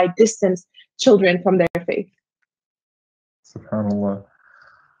temptations that might distance children from their faith? SubhanAllah.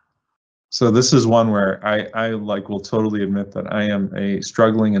 So this is one where I like will totally admit that I am a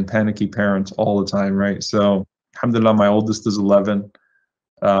struggling and panicky parent all the time, right? So alhamdulillah, my oldest is 11,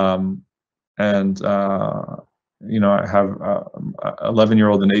 and you know, I have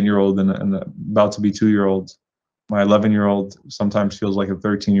 11-year-old, an 8-year-old, and about to be 2-year-old. My 11-year-old sometimes feels like a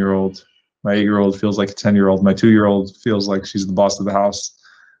 13-year-old. My 8-year-old feels like a 10-year-old. My 2-year-old feels like she's the boss of the house.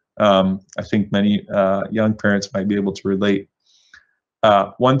 I think many young parents might be able to relate.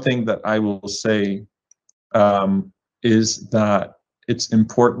 One thing that I will say is that it's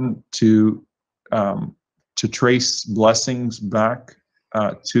important to trace blessings back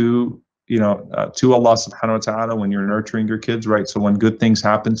to to Allah subhanahu wa ta'ala when you're nurturing your kids, right? So when good things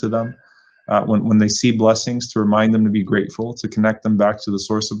happen to them, when they see blessings, to remind them to be grateful, to connect them back to the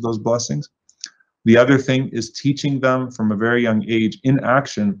source of those blessings. The other thing is teaching them from a very young age in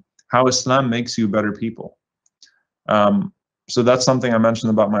action how Islam makes you better people. So that's something I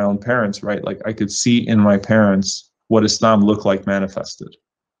mentioned about my own parents, right? Like I could see in my parents what Islam looked like manifested,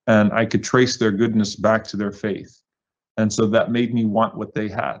 and I could trace their goodness back to their faith. And so that made me want what they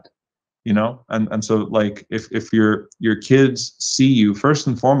had, you know? And so like if your kids see you, first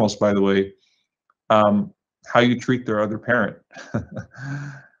and foremost, by the way, how you treat their other parent.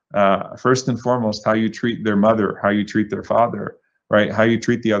 First and foremost, how you treat their mother, how you treat their father, right? How you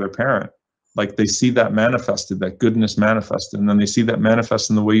treat the other parent. Like they see that manifested, that goodness manifested, and then they see that manifest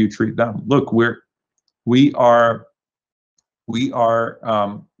in the way you treat them. Look, we are,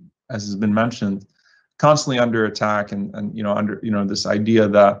 as has been mentioned, constantly under attack, and under this idea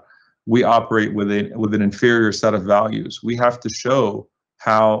that we operate with an inferior set of values. We have to show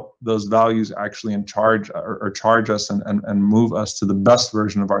how those values actually charge us and move us to the best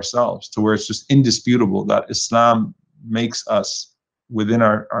version of ourselves, to where it's just indisputable that Islam makes us within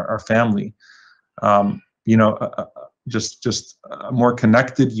our family, just a more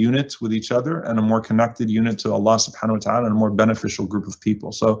connected unit with each other, and a more connected unit to Allah subhanahu wa ta'ala, and a more beneficial group of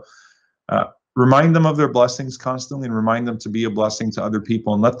people. So remind them of their blessings constantly, and remind them to be a blessing to other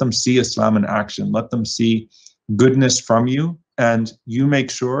people, and let them see Islam in action. Let them see goodness from you, and you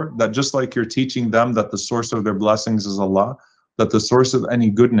make sure that just like you're teaching them that the source of their blessings is Allah, that the source of any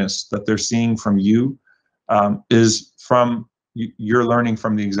goodness that they're seeing from you is from you're learning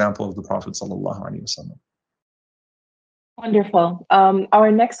from the example of the Prophet sallallahu alaihi wasallam. Wonderful.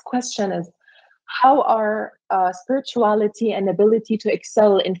 Our next question is, how are spirituality and ability to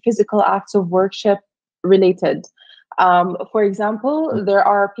excel in physical acts of worship related? For example, there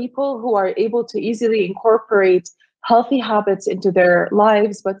are people who are able to easily incorporate healthy habits into their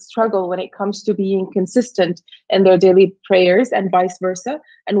lives, but struggle when it comes to being consistent in their daily prayers, and vice versa.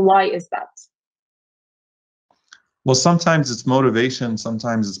 And why is that? Well, sometimes it's motivation,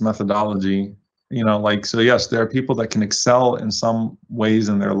 sometimes it's methodology. So yes, there are people that can excel in some ways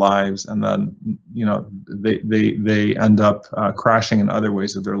in their lives, and then they end up crashing in other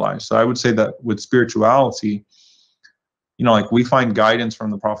ways of their lives. So I would say that with spirituality, like we find guidance from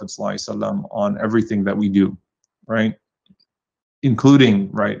the Prophet ﷺ on everything that we do, right?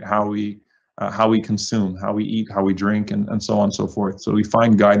 Including, right, how we consume, how we eat, how we drink, and so on and so forth. So we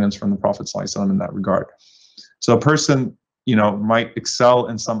find guidance from the Prophet ﷺ in that regard. So a person, might excel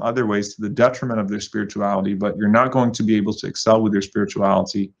in some other ways to the detriment of their spirituality, but you're not going to be able to excel with your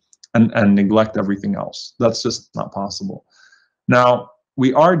spirituality and neglect everything else. That's just not possible. Now,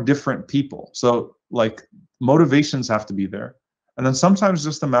 we are different people. So like motivations have to be there. And then sometimes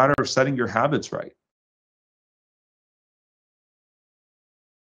it's just a matter of setting your habits right.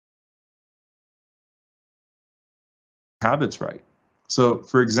 So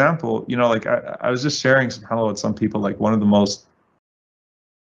for example, like I was just sharing subhanAllah with some people, like one of the most,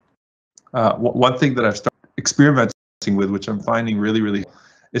 one thing that I've started experimenting with, which I'm finding really, really,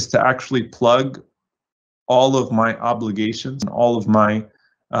 is to actually plug all of my obligations and all of my,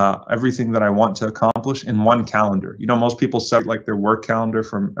 everything that I want to accomplish in one calendar. Most people set like their work calendar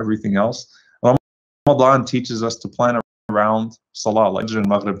from everything else. Well, Ramadan teaches us to plan around Salah, like Fajr and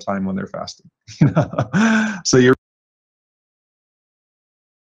Maghrib time when they're fasting. So you're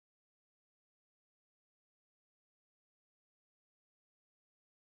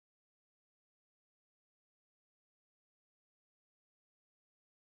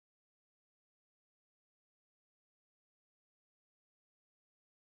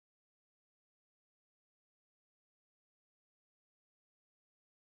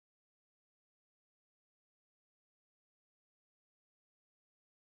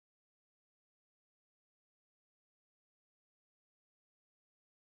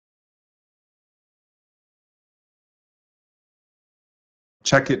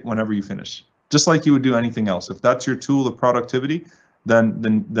check it whenever you finish, just like you would do anything else. If that's your tool of productivity,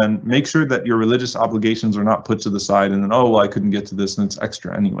 then make sure that your religious obligations are not put to the side and then, oh, well, I couldn't get to this and it's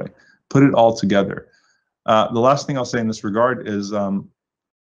extra anyway. Put it all together. The last thing I'll say in this regard is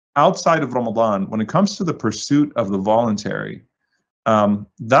outside of Ramadan, when it comes to the pursuit of the voluntary,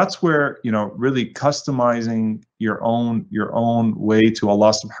 that's where, you know, really customizing your own way to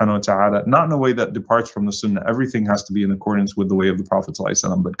Allah subhanahu wa ta'ala, not in a way that departs from the sunnah. Everything has to be in accordance with the way of the Prophet sallallahu alaihi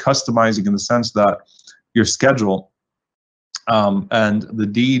wasallam, but customizing in the sense that your schedule and the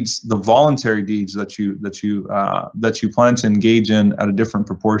deeds, the voluntary deeds that you plan to engage in at a different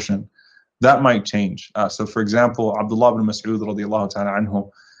proportion, that might change. So for example, Abdullah ibn Mas'ud radiallahu ta'ala anhu,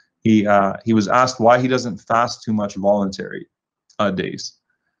 he was asked why he doesn't fast too much voluntary days,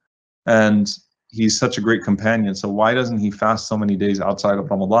 and he's such a great companion, so why doesn't he fast so many days outside of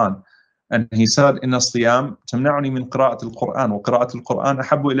Ramadan? And he said, "Inna as-siyam tamna'uni min qira'ati al-Qur'an, wa qira'ati al-Qur'an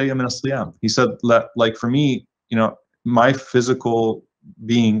ahabbu ilayya min as-siyam." He said, like for me, you know, my physical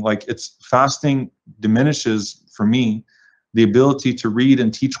being, like it's fasting diminishes for me the ability to read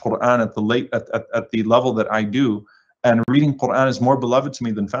and teach Qur'an at the level that I do, and reading Qur'an is more beloved to me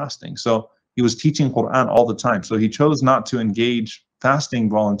than fasting. So he was teaching Qur'an all the time. So he chose not to engage fasting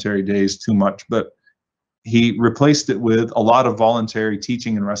voluntary days too much, but he replaced it with a lot of voluntary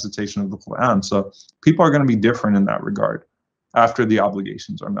teaching and recitation of the Qur'an. So people are going to be different in that regard after the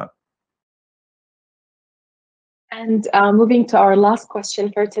obligations are met. And moving to our last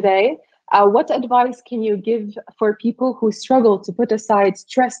question for today, what advice can you give for people who struggle to put aside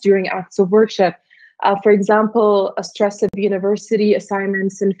stress during acts of worship? For example, a stress of university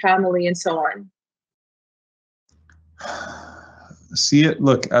assignments and family and so on. See it,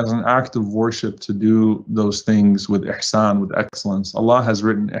 look, as an act of worship to do those things with ihsan, with excellence. Allah has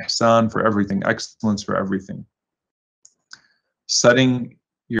written ihsan for everything, excellence for everything. Setting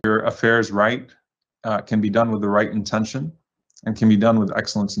your affairs right can be done with the right intention and can be done with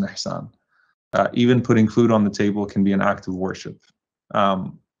excellence and ihsan. Even putting food on the table can be an act of worship.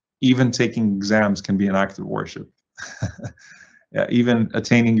 Even taking exams can be an act of worship. Yeah, even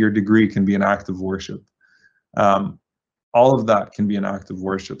attaining your degree can be an act of worship. All of that can be an act of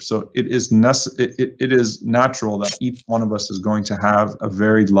worship. So it is natural that each one of us is going to have a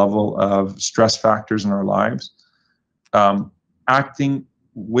varied level of stress factors in our lives. Acting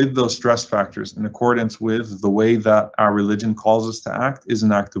with those stress factors in accordance with the way that our religion calls us to act is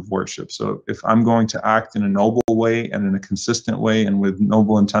an act of worship. So if I'm going to act in a noble way and in a consistent way and with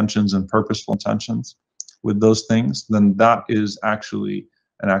noble intentions and purposeful intentions with those things, then that is actually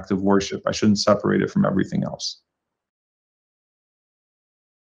an act of worship. I shouldn't separate it from everything else.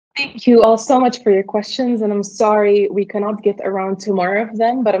 Thank you all so much for your questions, and I'm sorry we cannot get around to more of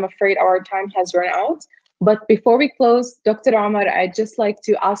them, but I'm afraid our time has run out. But before we close, Dr. Omar, I'd just like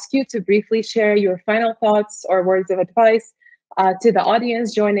to ask you to briefly share your final thoughts or words of advice to the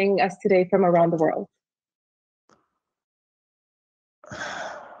audience joining us today from around the world.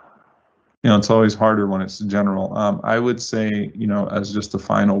 You know, it's always harder when it's general. I would say, you know, as just a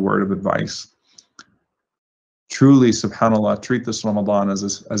final word of advice, truly, subhanAllah, treat this Ramadan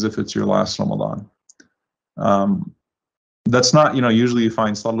as if it's your last Ramadan. That's not, you know, usually you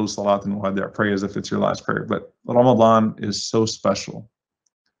find Sallu Salat and Wada, pray as if it's your last prayer, but Ramadan is so special.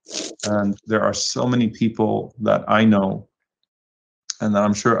 And there are so many people that I know, and that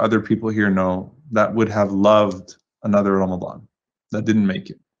I'm sure other people here know, that would have loved another Ramadan that didn't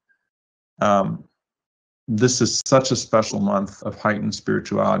make it. This is such a special month of heightened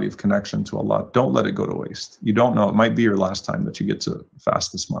spirituality, of connection to Allah. Don't let it go to waste. You don't know, it might be your last time that you get to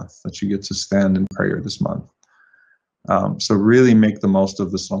fast this month, that you get to stand in prayer this month. So really make the most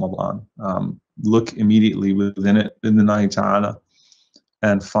of this Ramadan. Look immediately within it, in the night ta'ala,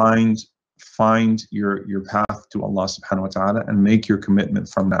 and find your path to Allah subhanahu wa ta'ala, and make your commitment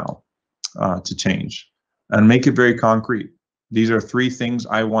from now to change. And make it very concrete. These are 3 things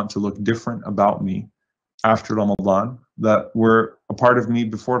I want to look different about me after Ramadan that were a part of me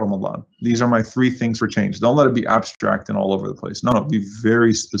before Ramadan. These are my 3 things for change. Don't let it be abstract and all over the place. No, be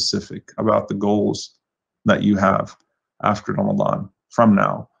very specific about the goals that you have after Ramadan from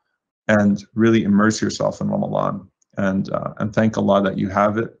now, and really immerse yourself in Ramadan and thank Allah that you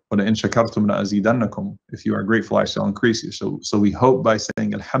have it. If you are grateful, I shall increase you. So we hope by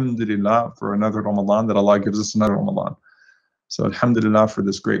saying Alhamdulillah for another Ramadan that Allah gives us another Ramadan. So Alhamdulillah for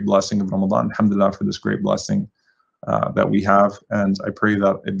this great blessing of Ramadan. Alhamdulillah for this great blessing that we have. And I pray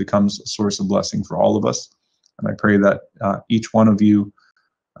that it becomes a source of blessing for all of us. And I pray that each one of you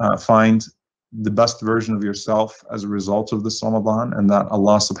find the best version of yourself as a result of this Ramadan, and that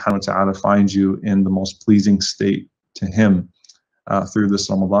Allah subhanahu wa ta'ala finds you in the most pleasing state to Him through this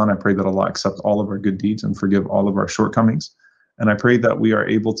Ramadan. I pray that Allah accept all of our good deeds and forgive all of our shortcomings. And I pray that we are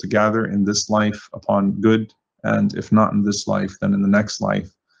able to gather in this life upon good, and if not in this life, then in the next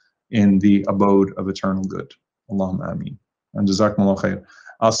life, in the abode of eternal good. Allahumma ameen. And jazakumullah khair.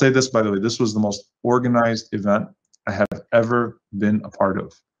 I'll say this, by the way, this was the most organized event I have ever been a part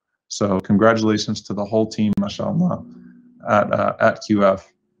of. So congratulations to the whole team, mashallah, at QF.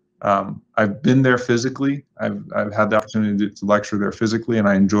 I've been there physically. I've had the opportunity to lecture there physically, and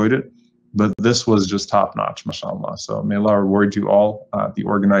I enjoyed it. But this was just top notch, mashallah. So may Allah reward you all, the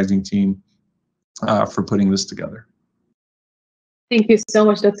organizing team, for putting this together. Thank you so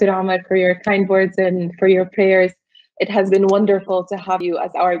much, Dr. Omar, for your kind words and for your prayers. It has been wonderful to have you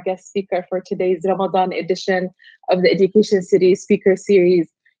as our guest speaker for today's Ramadan edition of the Education City Speaker Series.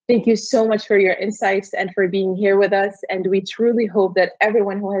 Thank you so much for your insights and for being here with us. And we truly hope that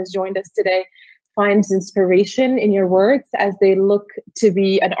everyone who has joined us today finds inspiration in your words as they look to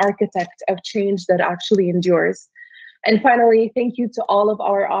be an architect of change that actually endures. And finally, thank you to all of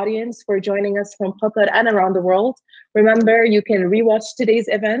our audience for joining us from Qatar and around the world. Remember, you can rewatch today's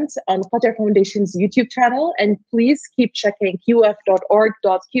event on Qatar Foundation's YouTube channel, and please keep checking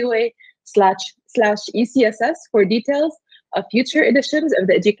qf.org.qa/ECSS for details of future editions of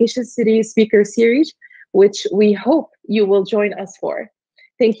the Education City Speaker Series, which we hope you will join us for.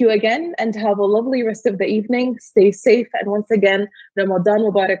 Thank you again, and have a lovely rest of the evening. Stay safe, and once again, Ramadan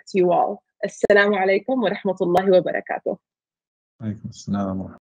Mubarak to you all. Assalamu alaikum wa rahmatullahi wa barakatuh. Alaikum assalam.